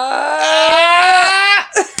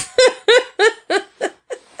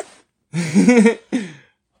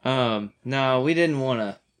 No, we didn't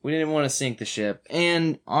want to sink the ship.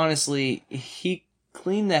 And honestly, he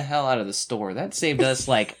cleaned the hell out of the store. That saved us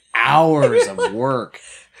like hours of work.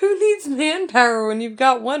 Who needs manpower when you've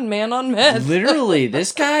got one man on meth? Literally,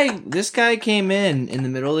 this guy came in the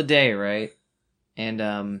middle of the day, right?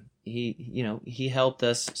 And he helped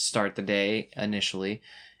us start the day initially.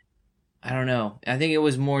 I don't know. I think it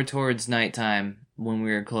was more towards nighttime when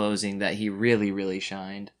we were closing that he really, really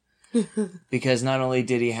shined. Because not only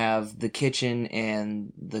did he have the kitchen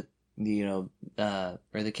and the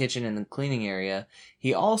kitchen and the cleaning area,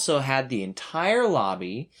 he also had the entire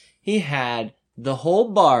lobby. He had the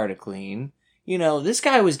whole bar to clean. This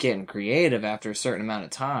guy was getting creative after a certain amount of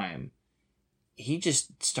time. He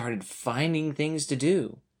just started finding things to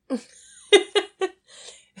do.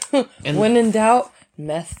 And when in doubt,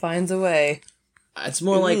 meth finds a way. It's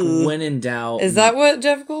more like when in doubt. Is that what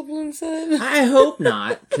Jeff Goldblum said? I hope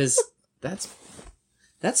not, because that's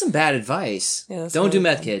some bad advice. Yeah, don't do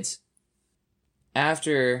meth, kids.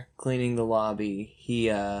 After cleaning the lobby,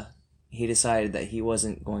 he decided that he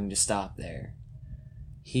wasn't going to stop there.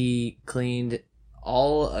 He cleaned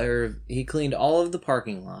all of the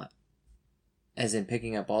parking lot, as in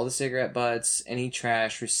picking up all the cigarette butts, any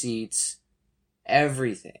trash, receipts,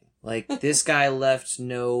 everything. Like, this guy left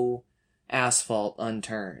no asphalt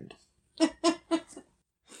unturned. It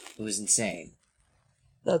was insane.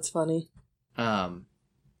 That's funny.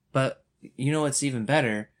 But you know what's even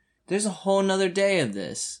better? There's a whole nother day of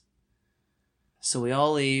this. So we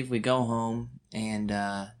all leave, we go home, and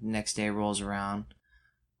next day rolls around.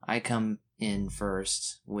 I come in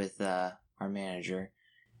first with our manager,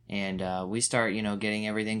 and we start, getting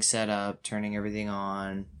everything set up, turning everything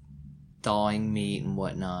on, thawing meat and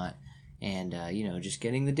whatnot, and, just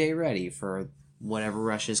getting the day ready for whatever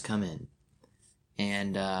rushes come in.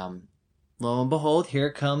 And lo and behold,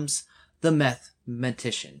 here comes the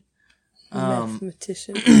mathematician.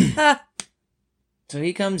 Mathematician. So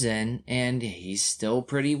he comes in, and he's still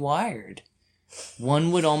pretty wired.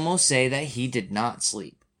 One would almost say that he did not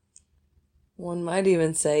sleep. One might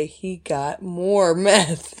even say he got more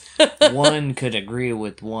meth. One could agree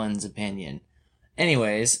with one's opinion.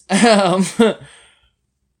 Anyways,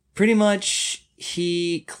 pretty much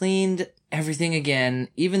he cleaned everything again,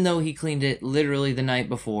 even though he cleaned it literally the night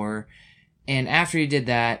before. And after he did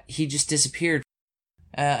that, he just disappeared.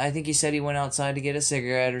 I think he said he went outside to get a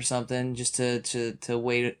cigarette or something, just to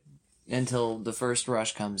wait until the first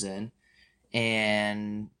rush comes in.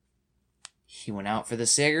 And he went out for the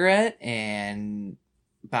cigarette, and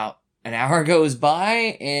about an hour goes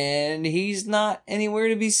by, and he's not anywhere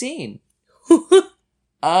to be seen.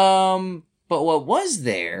 But what was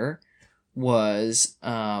there was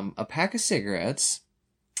a pack of cigarettes,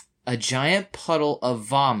 a giant puddle of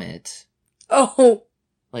vomit. Oh.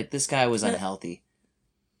 Like, this guy was unhealthy.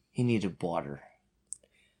 He needed water.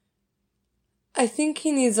 I think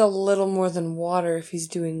he needs a little more than water if he's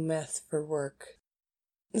doing meth for work.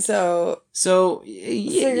 So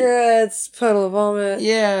yeah, cigarettes, puddle of vomit.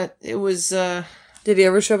 Yeah, it was, Did he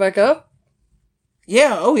ever show back up?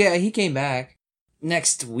 Yeah, oh yeah, he came back.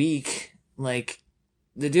 Next week, like,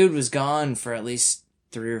 the dude was gone for at least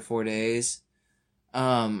 3 or 4 days.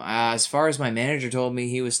 As far as my manager told me,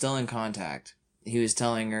 he was still in contact. He was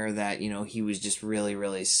telling her that, he was just really,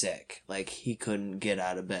 really sick. Like, he couldn't get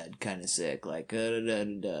out of bed, kind of sick. Like,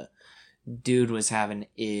 dude was having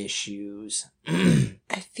issues.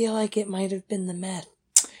 I feel like it might have been the meth.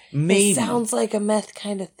 Maybe. It sounds like a meth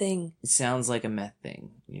kind of thing. It sounds like a meth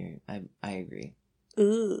thing. I agree.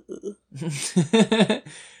 Ooh.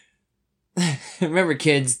 Remember,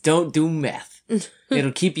 kids, don't do meth.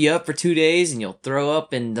 It'll keep you up for 2 days, and you'll throw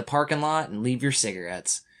up in the parking lot and leave your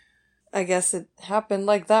cigarettes. I guess it happened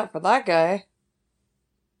like that for that guy.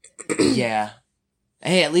 Yeah.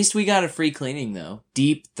 Hey, at least we got a free cleaning, though.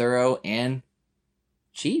 Deep, thorough, and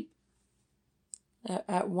cheap.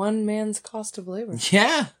 At one man's cost of labor.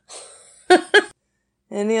 Yeah.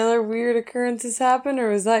 Any other weird occurrences happen, or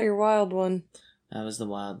was that your wild one? That was the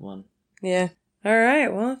wild one. Yeah.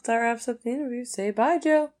 Alright, well, if that wraps up the interview, say bye,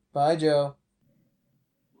 Joe. Bye, Joe.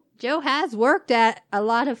 Joe has worked at a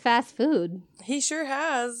lot of fast food. He sure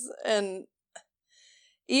has, and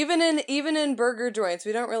even in burger joints,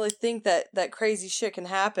 we don't really think that crazy shit can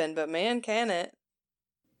happen, but man, can it.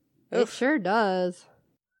 It sure does.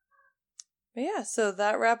 But yeah, so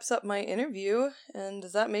that wraps up my interview, and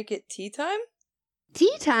does that make it tea time?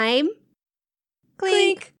 Tea time?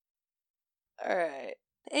 Clink. Alright.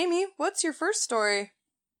 Amy, what's your first story?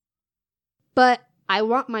 But I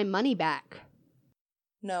want my money back.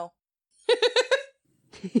 No.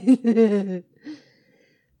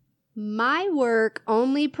 My work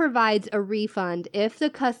only provides a refund if the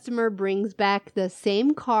customer brings back the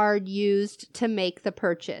same card used to make the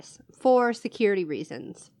purchase for security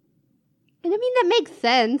reasons. And I mean, that makes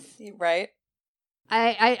sense. Right.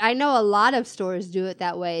 I know a lot of stores do it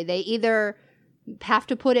that way. They either have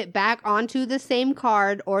to put it back onto the same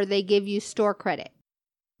card or they give you store credit.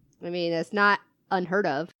 I mean, that's not unheard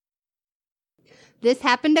of. This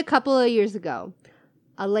happened a couple of years ago.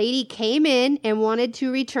 A lady came in and wanted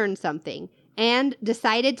to return something and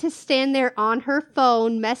decided to stand there on her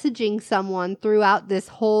phone messaging someone throughout this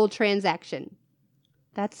whole transaction.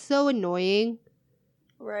 That's so annoying.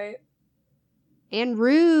 Right. And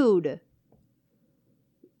rude.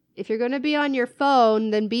 If you're going to be on your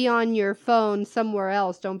phone, then be on your phone somewhere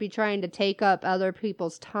else. Don't be trying to take up other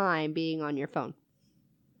people's time being on your phone.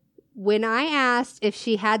 When I asked if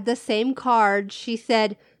she had the same card, she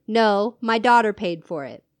said, "No, my daughter paid for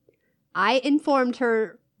it." I informed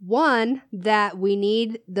her, one, that we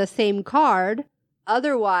need the same card,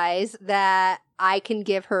 otherwise that I can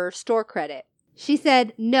give her store credit. She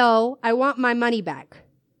said, "No, I want my money back."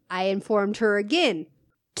 I informed her again,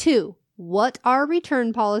 2, what our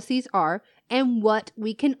return policies are and what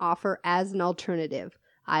we can offer as an alternative.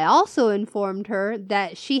 I also informed her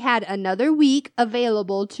that she had another week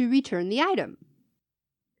available to return the item.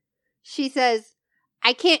 She says,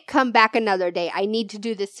 "I can't come back another day. I need to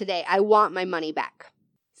do this today. I want my money back."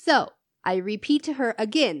 So I repeat to her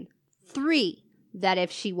again, 3, that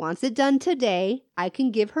if she wants it done today, I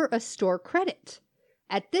can give her a store credit.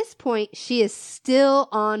 At this point, she is still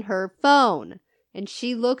on her phone and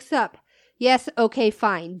she looks up. Yes, okay,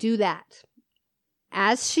 fine, do that.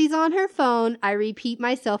 As she's on her phone, I repeat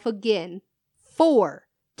myself again, 4,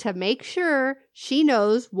 to make sure she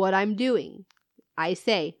knows what I'm doing. I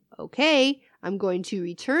say, "Okay, I'm going to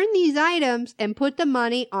return these items and put the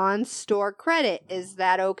money on store credit. Is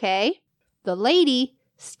that okay?" The lady,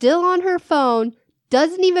 still on her phone,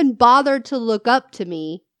 doesn't even bother to look up to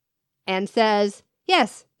me and says,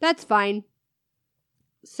 "Yes, that's fine."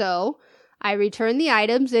 So I return the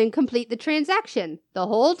items and complete the transaction. The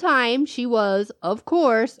whole time she was, of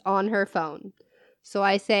course, on her phone. So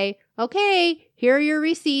I say, "Okay, here are your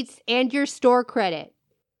receipts and your store credit."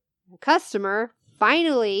 The customer,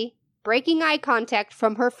 finally breaking eye contact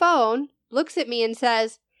from her phone, looks at me and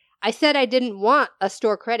says, "I said I didn't want a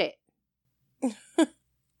store credit."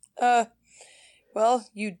 Well,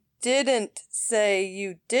 you didn't say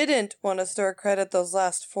you didn't want a store credit those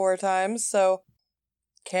last 4 times, so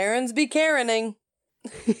Karens be Karening.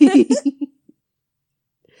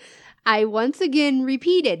 I once again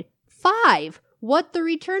repeated, 5, what the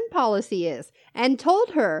return policy is, and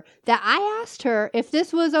told her that I asked her if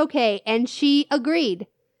this was okay, and she agreed.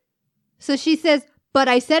 So she says, "But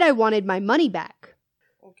I said I wanted my money back."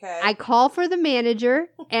 Okay. I call for the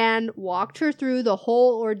manager and walked her through the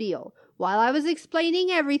whole ordeal. While I was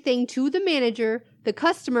explaining everything to the manager, the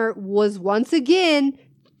customer was once again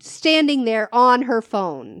standing there on her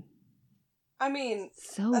phone. I mean,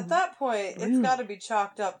 So at that point, it's rude. got to be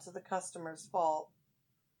chalked up to the customer's fault.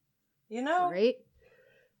 You know? Right?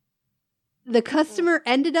 The customer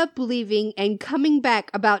ended up leaving and coming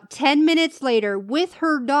back about 10 minutes later with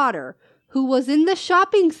her daughter, who was in the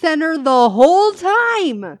shopping center the whole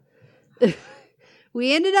time.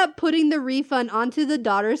 We ended up putting the refund onto the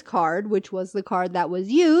daughter's card, which was the card that was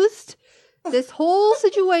used. This whole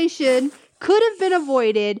situation could have been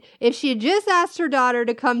avoided if she had just asked her daughter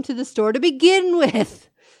to come to the store to begin with.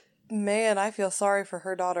 Man, I feel sorry for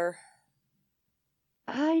her daughter.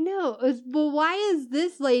 I know. But why is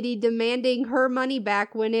this lady demanding her money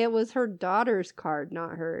back when it was her daughter's card,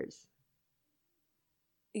 not hers?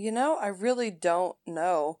 You know, I really don't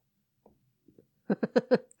know.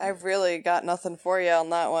 I've really got nothing for you on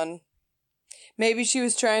that one. Maybe she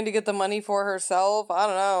was trying to get the money for herself. I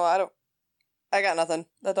don't know. I got nothing.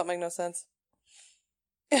 That don't make no sense.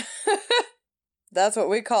 That's what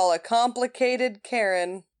we call a complicated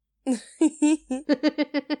Karen.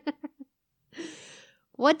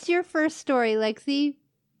 What's your first story, Lexi?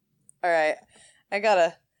 All right. I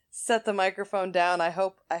gotta set the microphone down. I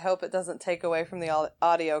hope it doesn't take away from the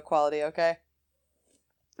audio quality, okay?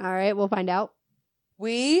 All right, we'll find out.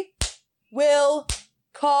 We will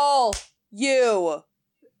call you.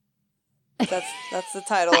 That's the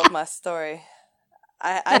title of my story.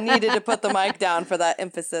 I needed to put the mic down for that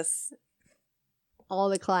emphasis. All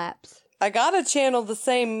the claps. I gotta channel the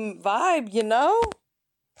same vibe, you know?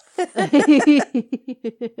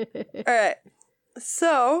 Alright.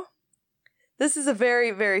 So, This is a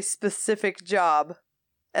very, very specific job,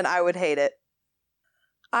 and I would hate it.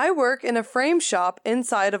 I work in a frame shop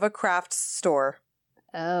inside of a craft store.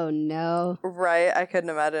 Oh, no. Right, I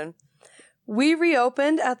couldn't imagine. We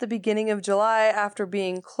reopened at the beginning of July after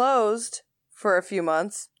being closed for a few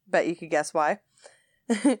months. Bet you could guess why.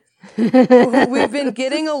 We've been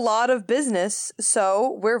getting a lot of business,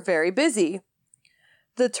 so we're very busy.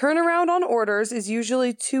 The turnaround on orders is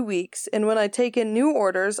usually 2 weeks, and when I take in new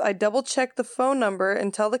orders, I double check the phone number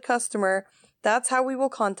and tell the customer that's how we will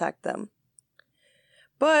contact them.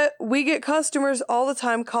 But we get customers all the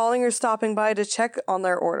time calling or stopping by to check on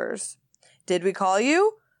their orders. Did we call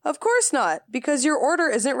you? Of course not, because your order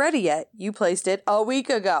isn't ready yet. You placed it a week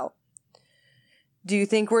ago. Do you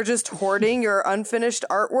think we're just hoarding your unfinished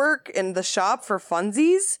artwork in the shop for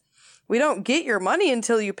funsies? We don't get your money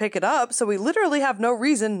until you pick it up, so we literally have no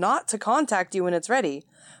reason not to contact you when it's ready.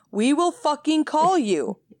 We will fucking call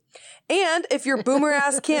you. And if your boomer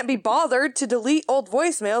ass can't be bothered to delete old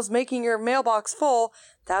voicemails making your mailbox full,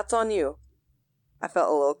 that's on you. I felt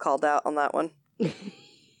a little called out on that one.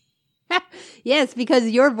 Yes, because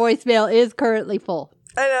your voicemail is currently full.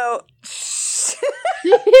 I know.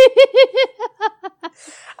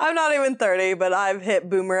 I'm not even 30, but I've hit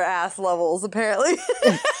boomer ass levels, apparently.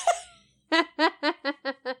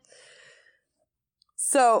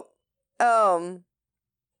 So,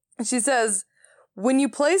 she says, when you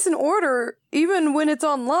place an order, even when it's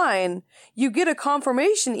online, you get a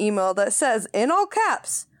confirmation email that says, in all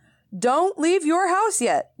caps, don't leave your house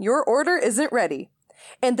yet. Your order isn't ready.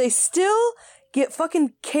 And they still get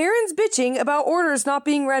fucking Karen's bitching about orders not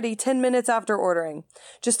being ready 10 minutes after ordering.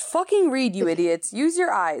 Just fucking read, you idiots. Use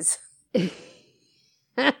your eyes.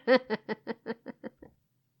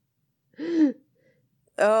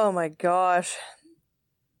 Oh my gosh.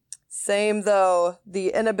 Same though. The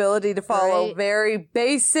inability to follow very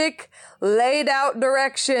basic laid out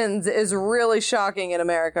directions is really shocking in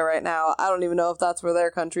America right now. I don't even know if that's where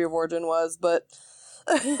their country of origin was, but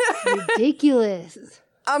ridiculous.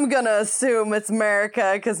 I'm gonna assume it's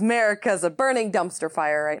America because America's a burning dumpster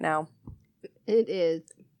fire right now. It is.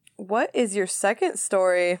 What is your second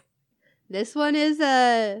story? This one is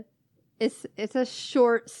it's a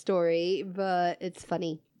short story, but it's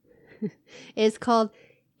funny. It's called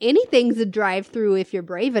Anything's a Drive-Thru If You're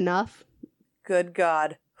Brave Enough. Good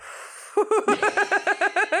God.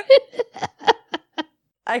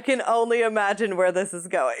 I can only imagine where this is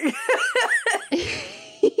going.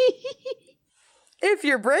 If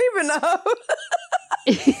you're brave enough.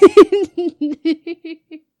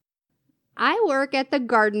 I work at the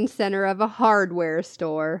garden center of a hardware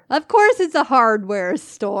store. Of course it's a hardware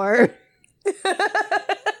store.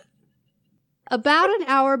 About an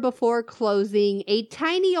hour before closing, a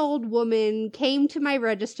tiny old woman came to my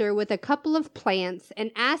register with a couple of plants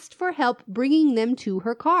and asked for help bringing them to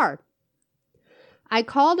her car. I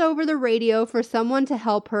called over the radio for someone to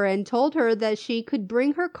help her and told her that she could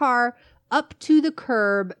bring her car up to the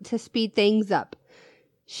curb to speed things up.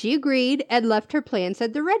 She agreed and left her plants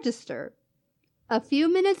at the register. A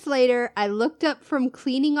few minutes later, I looked up from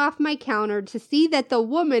cleaning off my counter to see that the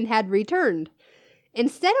woman had returned.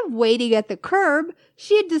 Instead of waiting at the curb,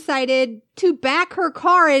 she had decided to back her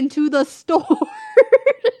car into the store.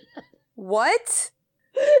 What?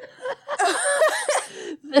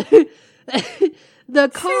 The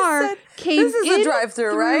car came this is in a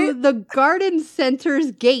drive-thru, through right? the garden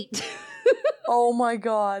center's gate. Oh my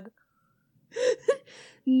God.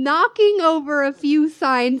 Knocking over a few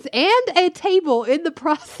signs and a table in the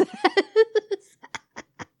process.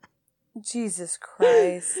 Jesus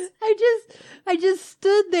Christ. I just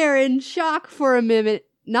stood there in shock for a minute,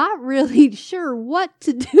 not really sure what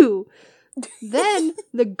to do. Then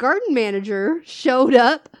the garden manager showed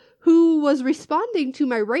up, who was responding to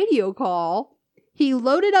my radio call. He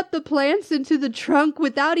loaded up the plants into the trunk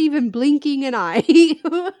without even blinking an eye.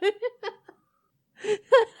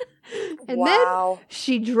 And wow. then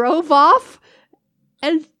she drove off,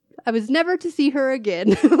 and I was never to see her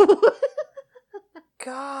again.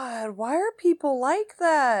 God, why are people like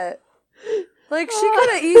that? Like, she could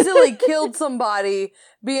have easily killed somebody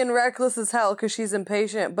being reckless as hell because she's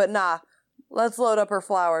impatient, but nah, let's load up her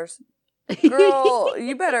flowers. Girl,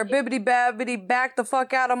 you better bibbity-babbity back the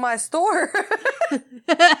fuck out of my store.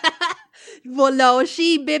 Well, no,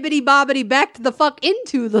 she bibbity-bobbity backed the fuck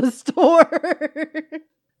into the store.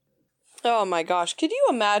 Oh my gosh, could you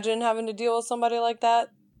imagine having to deal with somebody like that?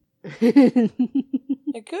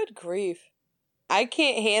 Good grief. I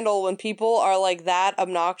can't handle when people are like that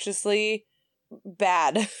obnoxiously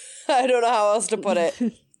bad. I don't know how else to put it.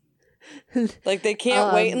 Like, they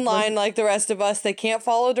can't wait in line like the rest of us. They can't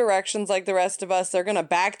follow directions like the rest of us. They're going to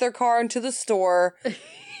back their car into the store,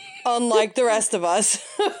 unlike the rest of us.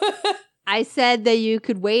 I said that you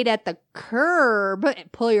could wait at the curb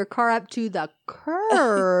and pull your car up to the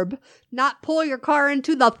curb, not pull your car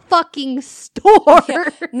into the fucking store. Yeah,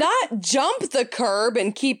 not jump the curb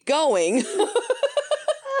and keep going.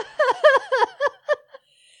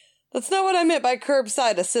 That's not what I meant by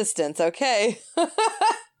curbside assistance, okay?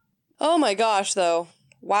 Oh my gosh, though.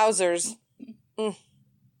 Wowzers.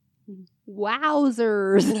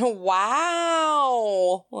 Wowzers.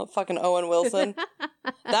 Wow. Well, fucking Owen Wilson.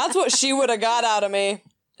 That's what she would have got out of me.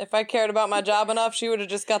 If I cared about my job enough, she would have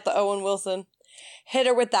just got the Owen Wilson. Hit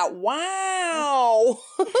her with that wow.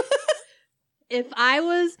 If I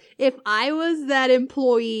was that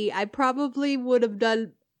employee, I probably would have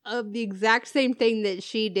done the exact same thing that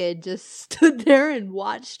she did. Just stood there and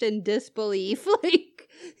watched in disbelief, like,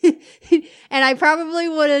 and I probably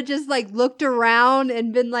would have just like looked around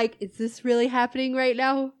and been like, "Is this really happening right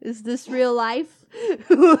now? Is this real life?"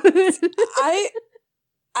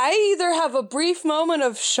 I either have a brief moment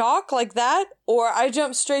of shock like that, or I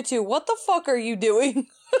jump straight to, "What the fuck are you doing?"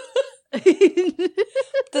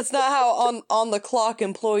 That's not how on the clock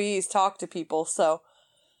employees talk to people, so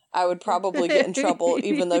I would probably get in trouble,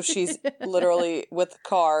 even though she's literally with the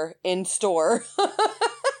car in store.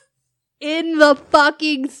 In the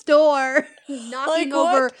fucking store. Knocking Like,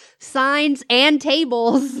 over what? signs and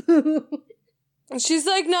tables. And she's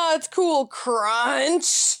like, "Nah, it's cool."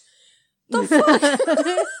 Crunch. The fuck?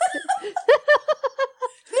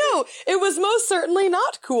 No, it was most certainly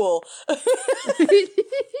not cool.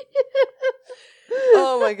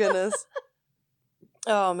 Oh my goodness.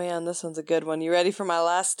 Oh man, this one's a good one. You ready for my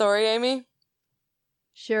last story, Amy?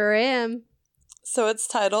 Sure am. So it's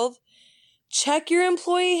titled, "Check Your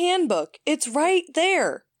Employee Handbook. It's right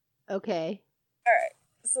there." Okay. Alright,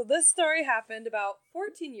 so this story happened about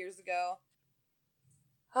 14 years ago.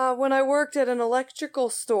 When I worked at an electrical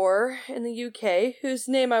store in the UK, whose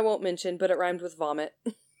name I won't mention, but it rhymed with vomit.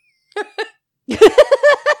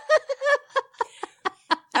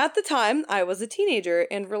 At the time, I was a teenager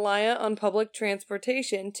and reliant on public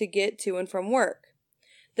transportation to get to and from work.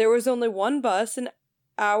 There was only one bus an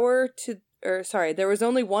hour to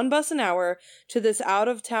this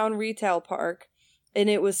out-of-town retail park, and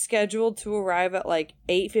it was scheduled to arrive at like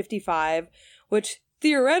 8:55, which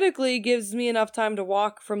theoretically gives me enough time to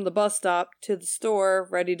walk from the bus stop to the store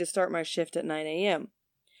ready to start my shift at 9 a.m.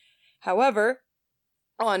 However,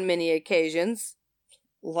 on many occasions,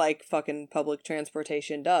 like fucking public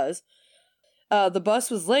transportation does, the bus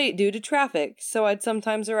was late due to traffic, so I'd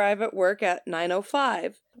sometimes arrive at work at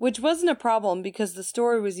 9:05, which wasn't a problem because the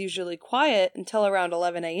store was usually quiet until around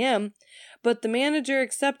 11 a.m., but the manager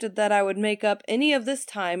accepted that I would make up any of this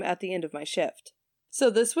time at the end of my shift. So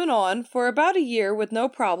this went on for about a year with no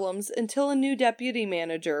problems until a new deputy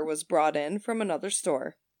manager was brought in from another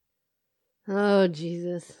store. Oh,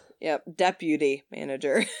 Jesus. Yep, deputy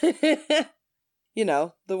manager. You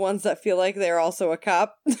know, the ones that feel like they're also a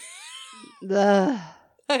cop. Ugh,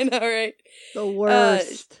 I know, right? the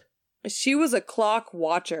worst. She was a clock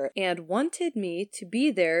watcher and wanted me to be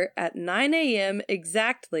there at 9 a.m.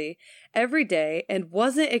 exactly every day and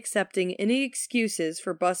wasn't accepting any excuses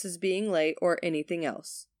for buses being late or anything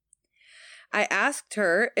else. I asked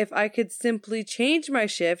her if I could simply change my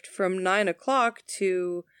shift from 9 o'clock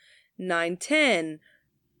to 9:10,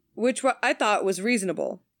 which I thought was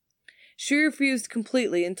reasonable. She refused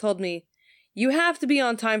completely and told me, "You have to be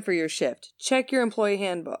on time for your shift. Check your employee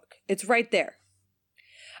handbook. It's right there."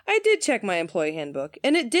 I did check my employee handbook,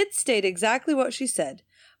 and it did state exactly what she said,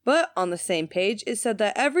 but on the same page it said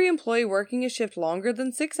that every employee working a shift longer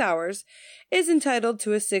than 6 hours is entitled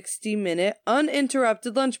to a 60-minute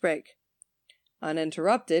uninterrupted lunch break.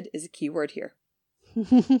 Uninterrupted is a key word here.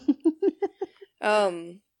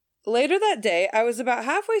 Later that day, I was about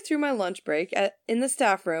halfway through my lunch break in the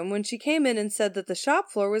staff room when she came in and said that the shop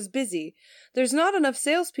floor was busy. There's not enough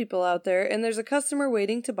salespeople out there, and there's a customer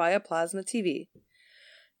waiting to buy a plasma TV.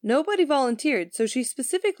 Nobody volunteered, so she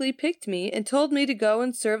specifically picked me and told me to go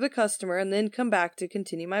and serve the customer and then come back to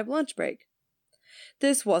continue my lunch break.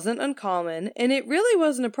 This wasn't uncommon, and it really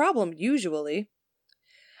wasn't a problem usually.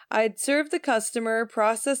 I'd serve the customer,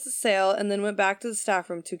 process the sale, and then went back to the staff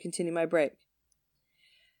room to continue my break.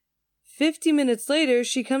 50 minutes later,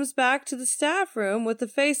 she comes back to the staff room with a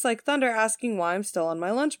face like thunder asking why I'm still on my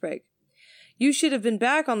lunch break. "You should have been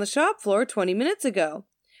back on the shop floor 20 minutes ago.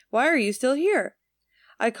 Why are you still here?"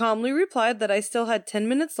 I calmly replied that I still had 10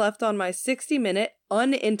 minutes left on my 60-minute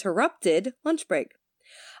uninterrupted lunch break.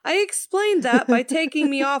 I explained that by taking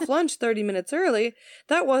me off lunch 30 minutes early,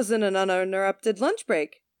 that wasn't an uninterrupted lunch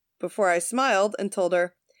break. Before I smiled and told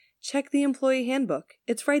her, check the employee handbook.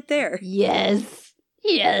 It's right there. Yes.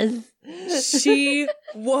 Yes. She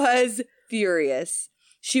was furious.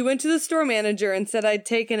 She went to the store manager and said I'd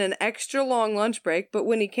taken an extra long lunch break, but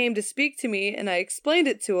when he came to speak to me and I explained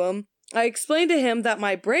to him that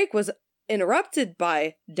my break was interrupted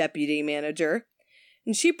by deputy manager,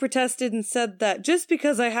 and she protested and said that just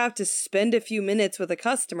because I have to spend a few minutes with a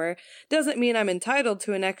customer doesn't mean I'm entitled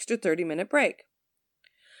to an extra 30-minute break.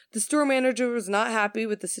 The store manager was not happy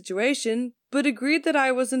with the situation, but agreed that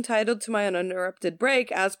I was entitled to my uninterrupted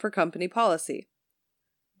break as per company policy.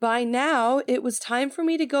 By now, it was time for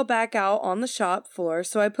me to go back out on the shop floor,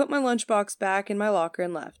 so I put my lunchbox back in my locker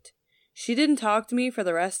and left. She didn't talk to me for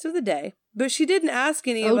the rest of the day, but she didn't ask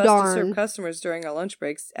any of us to serve customers during our lunch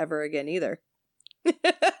breaks ever again either.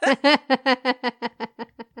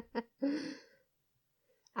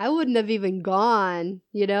 I wouldn't have even gone,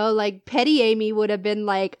 like Petty Amy would have been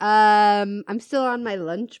like, I'm still on my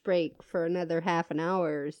lunch break for another half an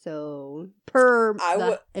hour, so per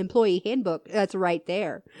the employee handbook, that's right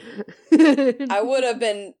there. I would have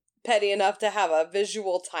been petty enough to have a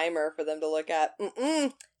visual timer for them to look at.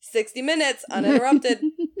 60 minutes, uninterrupted.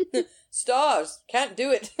 Stars, can't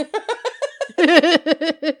do it.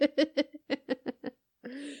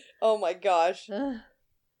 Oh my gosh.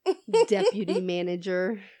 Deputy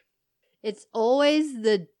manager. It's always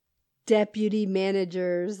the deputy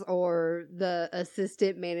managers or the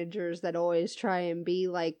assistant managers that always try and be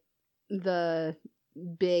like the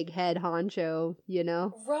big head honcho,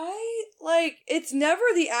 Right? Like, it's never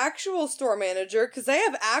the actual store manager because they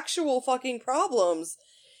have actual fucking problems.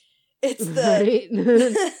 It's the right?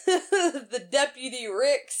 the deputy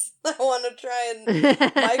Ricks that want to try and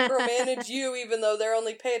micromanage you, even though they're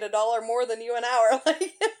only paid $1 more than you an hour.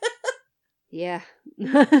 Like, yeah.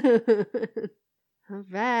 All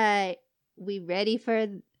right, we ready for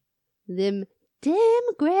them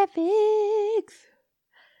demographics?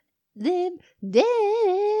 Them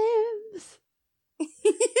dems.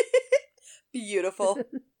 Beautiful.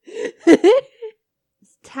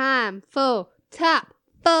 It's time for top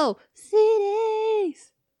 4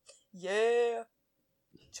 cities. Yeah.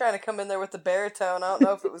 Trying to come in there with the baritone. I don't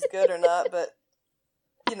know if it was good or not, but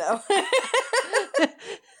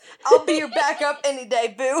I'll be your backup any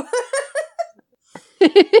day, boo.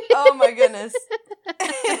 Oh my goodness.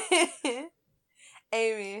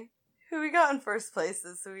 Amy, who we got in first place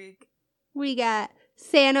this week? We got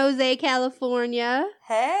San Jose, California.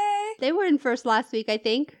 Hey. They were in first last week, I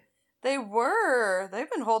think. They were. They've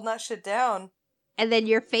been holding that shit down. And then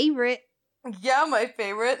your favorite. Yeah, my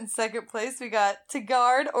favorite. In second place, we got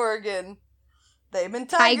Tigard, Oregon. They've been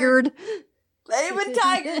tigered. They've been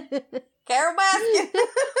tigered. Carol Baskin.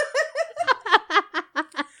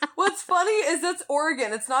 What's funny is that's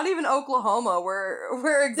Oregon. It's not even Oklahoma,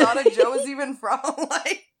 where Exotic Joe is even from.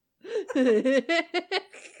 Like,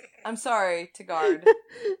 I'm sorry, Tigard.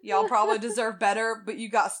 Y'all probably deserve better, but you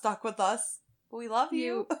got stuck with us. We love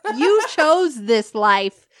you. You chose this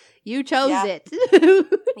life. You chose it.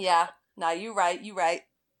 Yeah. Nah, you right.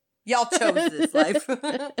 Y'all chose this life.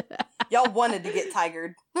 Y'all wanted to get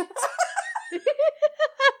tigered.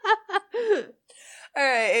 All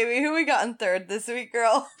right, Amy, who we got in third this week,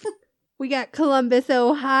 girl? We got Columbus,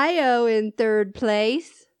 Ohio in third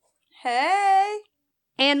place. Hey!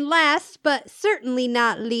 And last, but certainly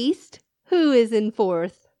not least, who is in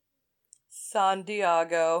fourth? San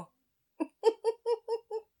Diego.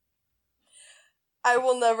 I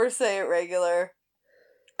will never say it regular.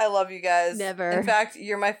 I love you guys. Never. In fact,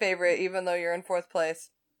 you're my favorite, even though you're in fourth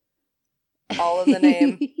place. All in the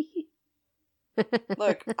name.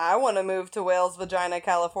 Look, I want to move to Wales Vagina,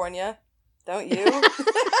 California. Don't you?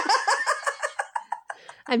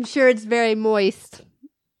 I'm sure it's very moist.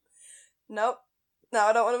 Nope. No,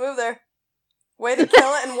 I don't want to move there. Way to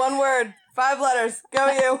kill it in one word. 5 letters. Go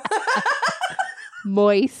you.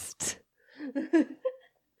 Moist.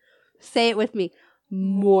 Say it with me.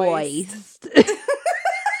 Moist.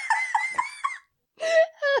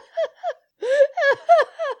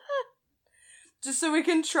 Just so we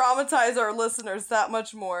can traumatize our listeners that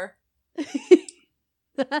much more.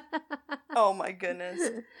 Oh my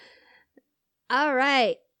goodness. All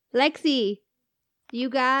right. Lexi, you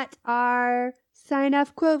got our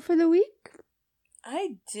sign-off quote for the week?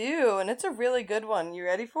 I do, and it's a really good one. You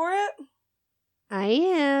ready for it? I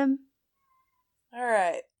am. All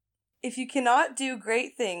right. If you cannot do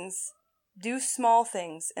great things, do small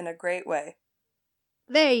things in a great way.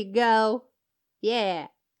 There you go. Yeah.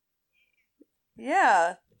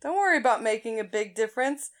 Yeah. Don't worry about making a big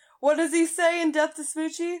difference. What does he say in Death to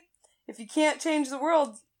Smoochie? If you can't change the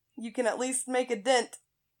world, you can at least make a dent.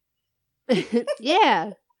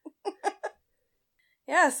 Yeah.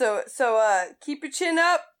 Yeah, so keep your chin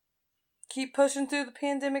up. Keep pushing through the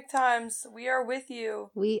pandemic times. We are with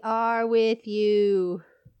you. We are with you.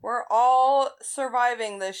 We're all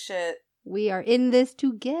surviving this shit. We are in this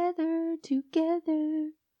together.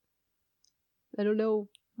 I don't know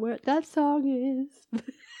what that song is.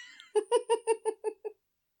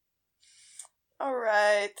 All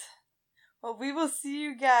right. Well, we will see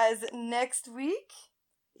you guys next week.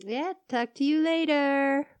 Yeah, talk to you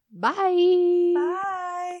later. Bye.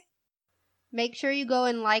 Bye. Make sure you go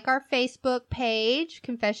and like our Facebook page,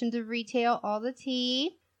 Confessions of Retail, All the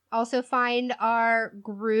Tea. Also find our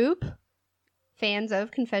group, Fans of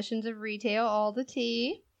Confessions of Retail, All the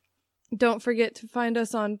Tea. Don't forget to find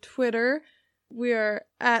us on Twitter. We are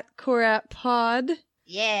at CoratPod.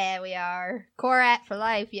 Yeah, we are. Corat for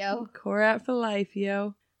life, yo. Corat for life,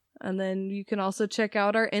 yo. And then you can also check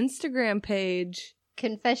out our Instagram page.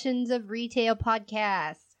 Confessions of Retail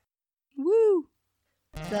Podcast. Woo!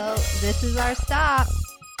 So, this is our stop.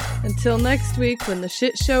 Until next week when the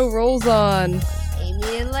shit show rolls on.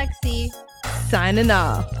 Amy and Lexi. Signing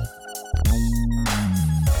off.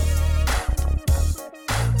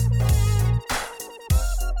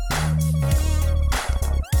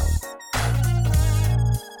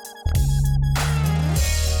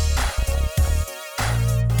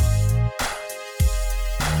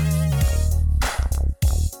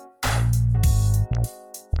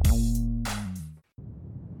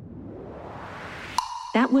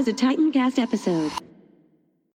 That was a Titancast episode.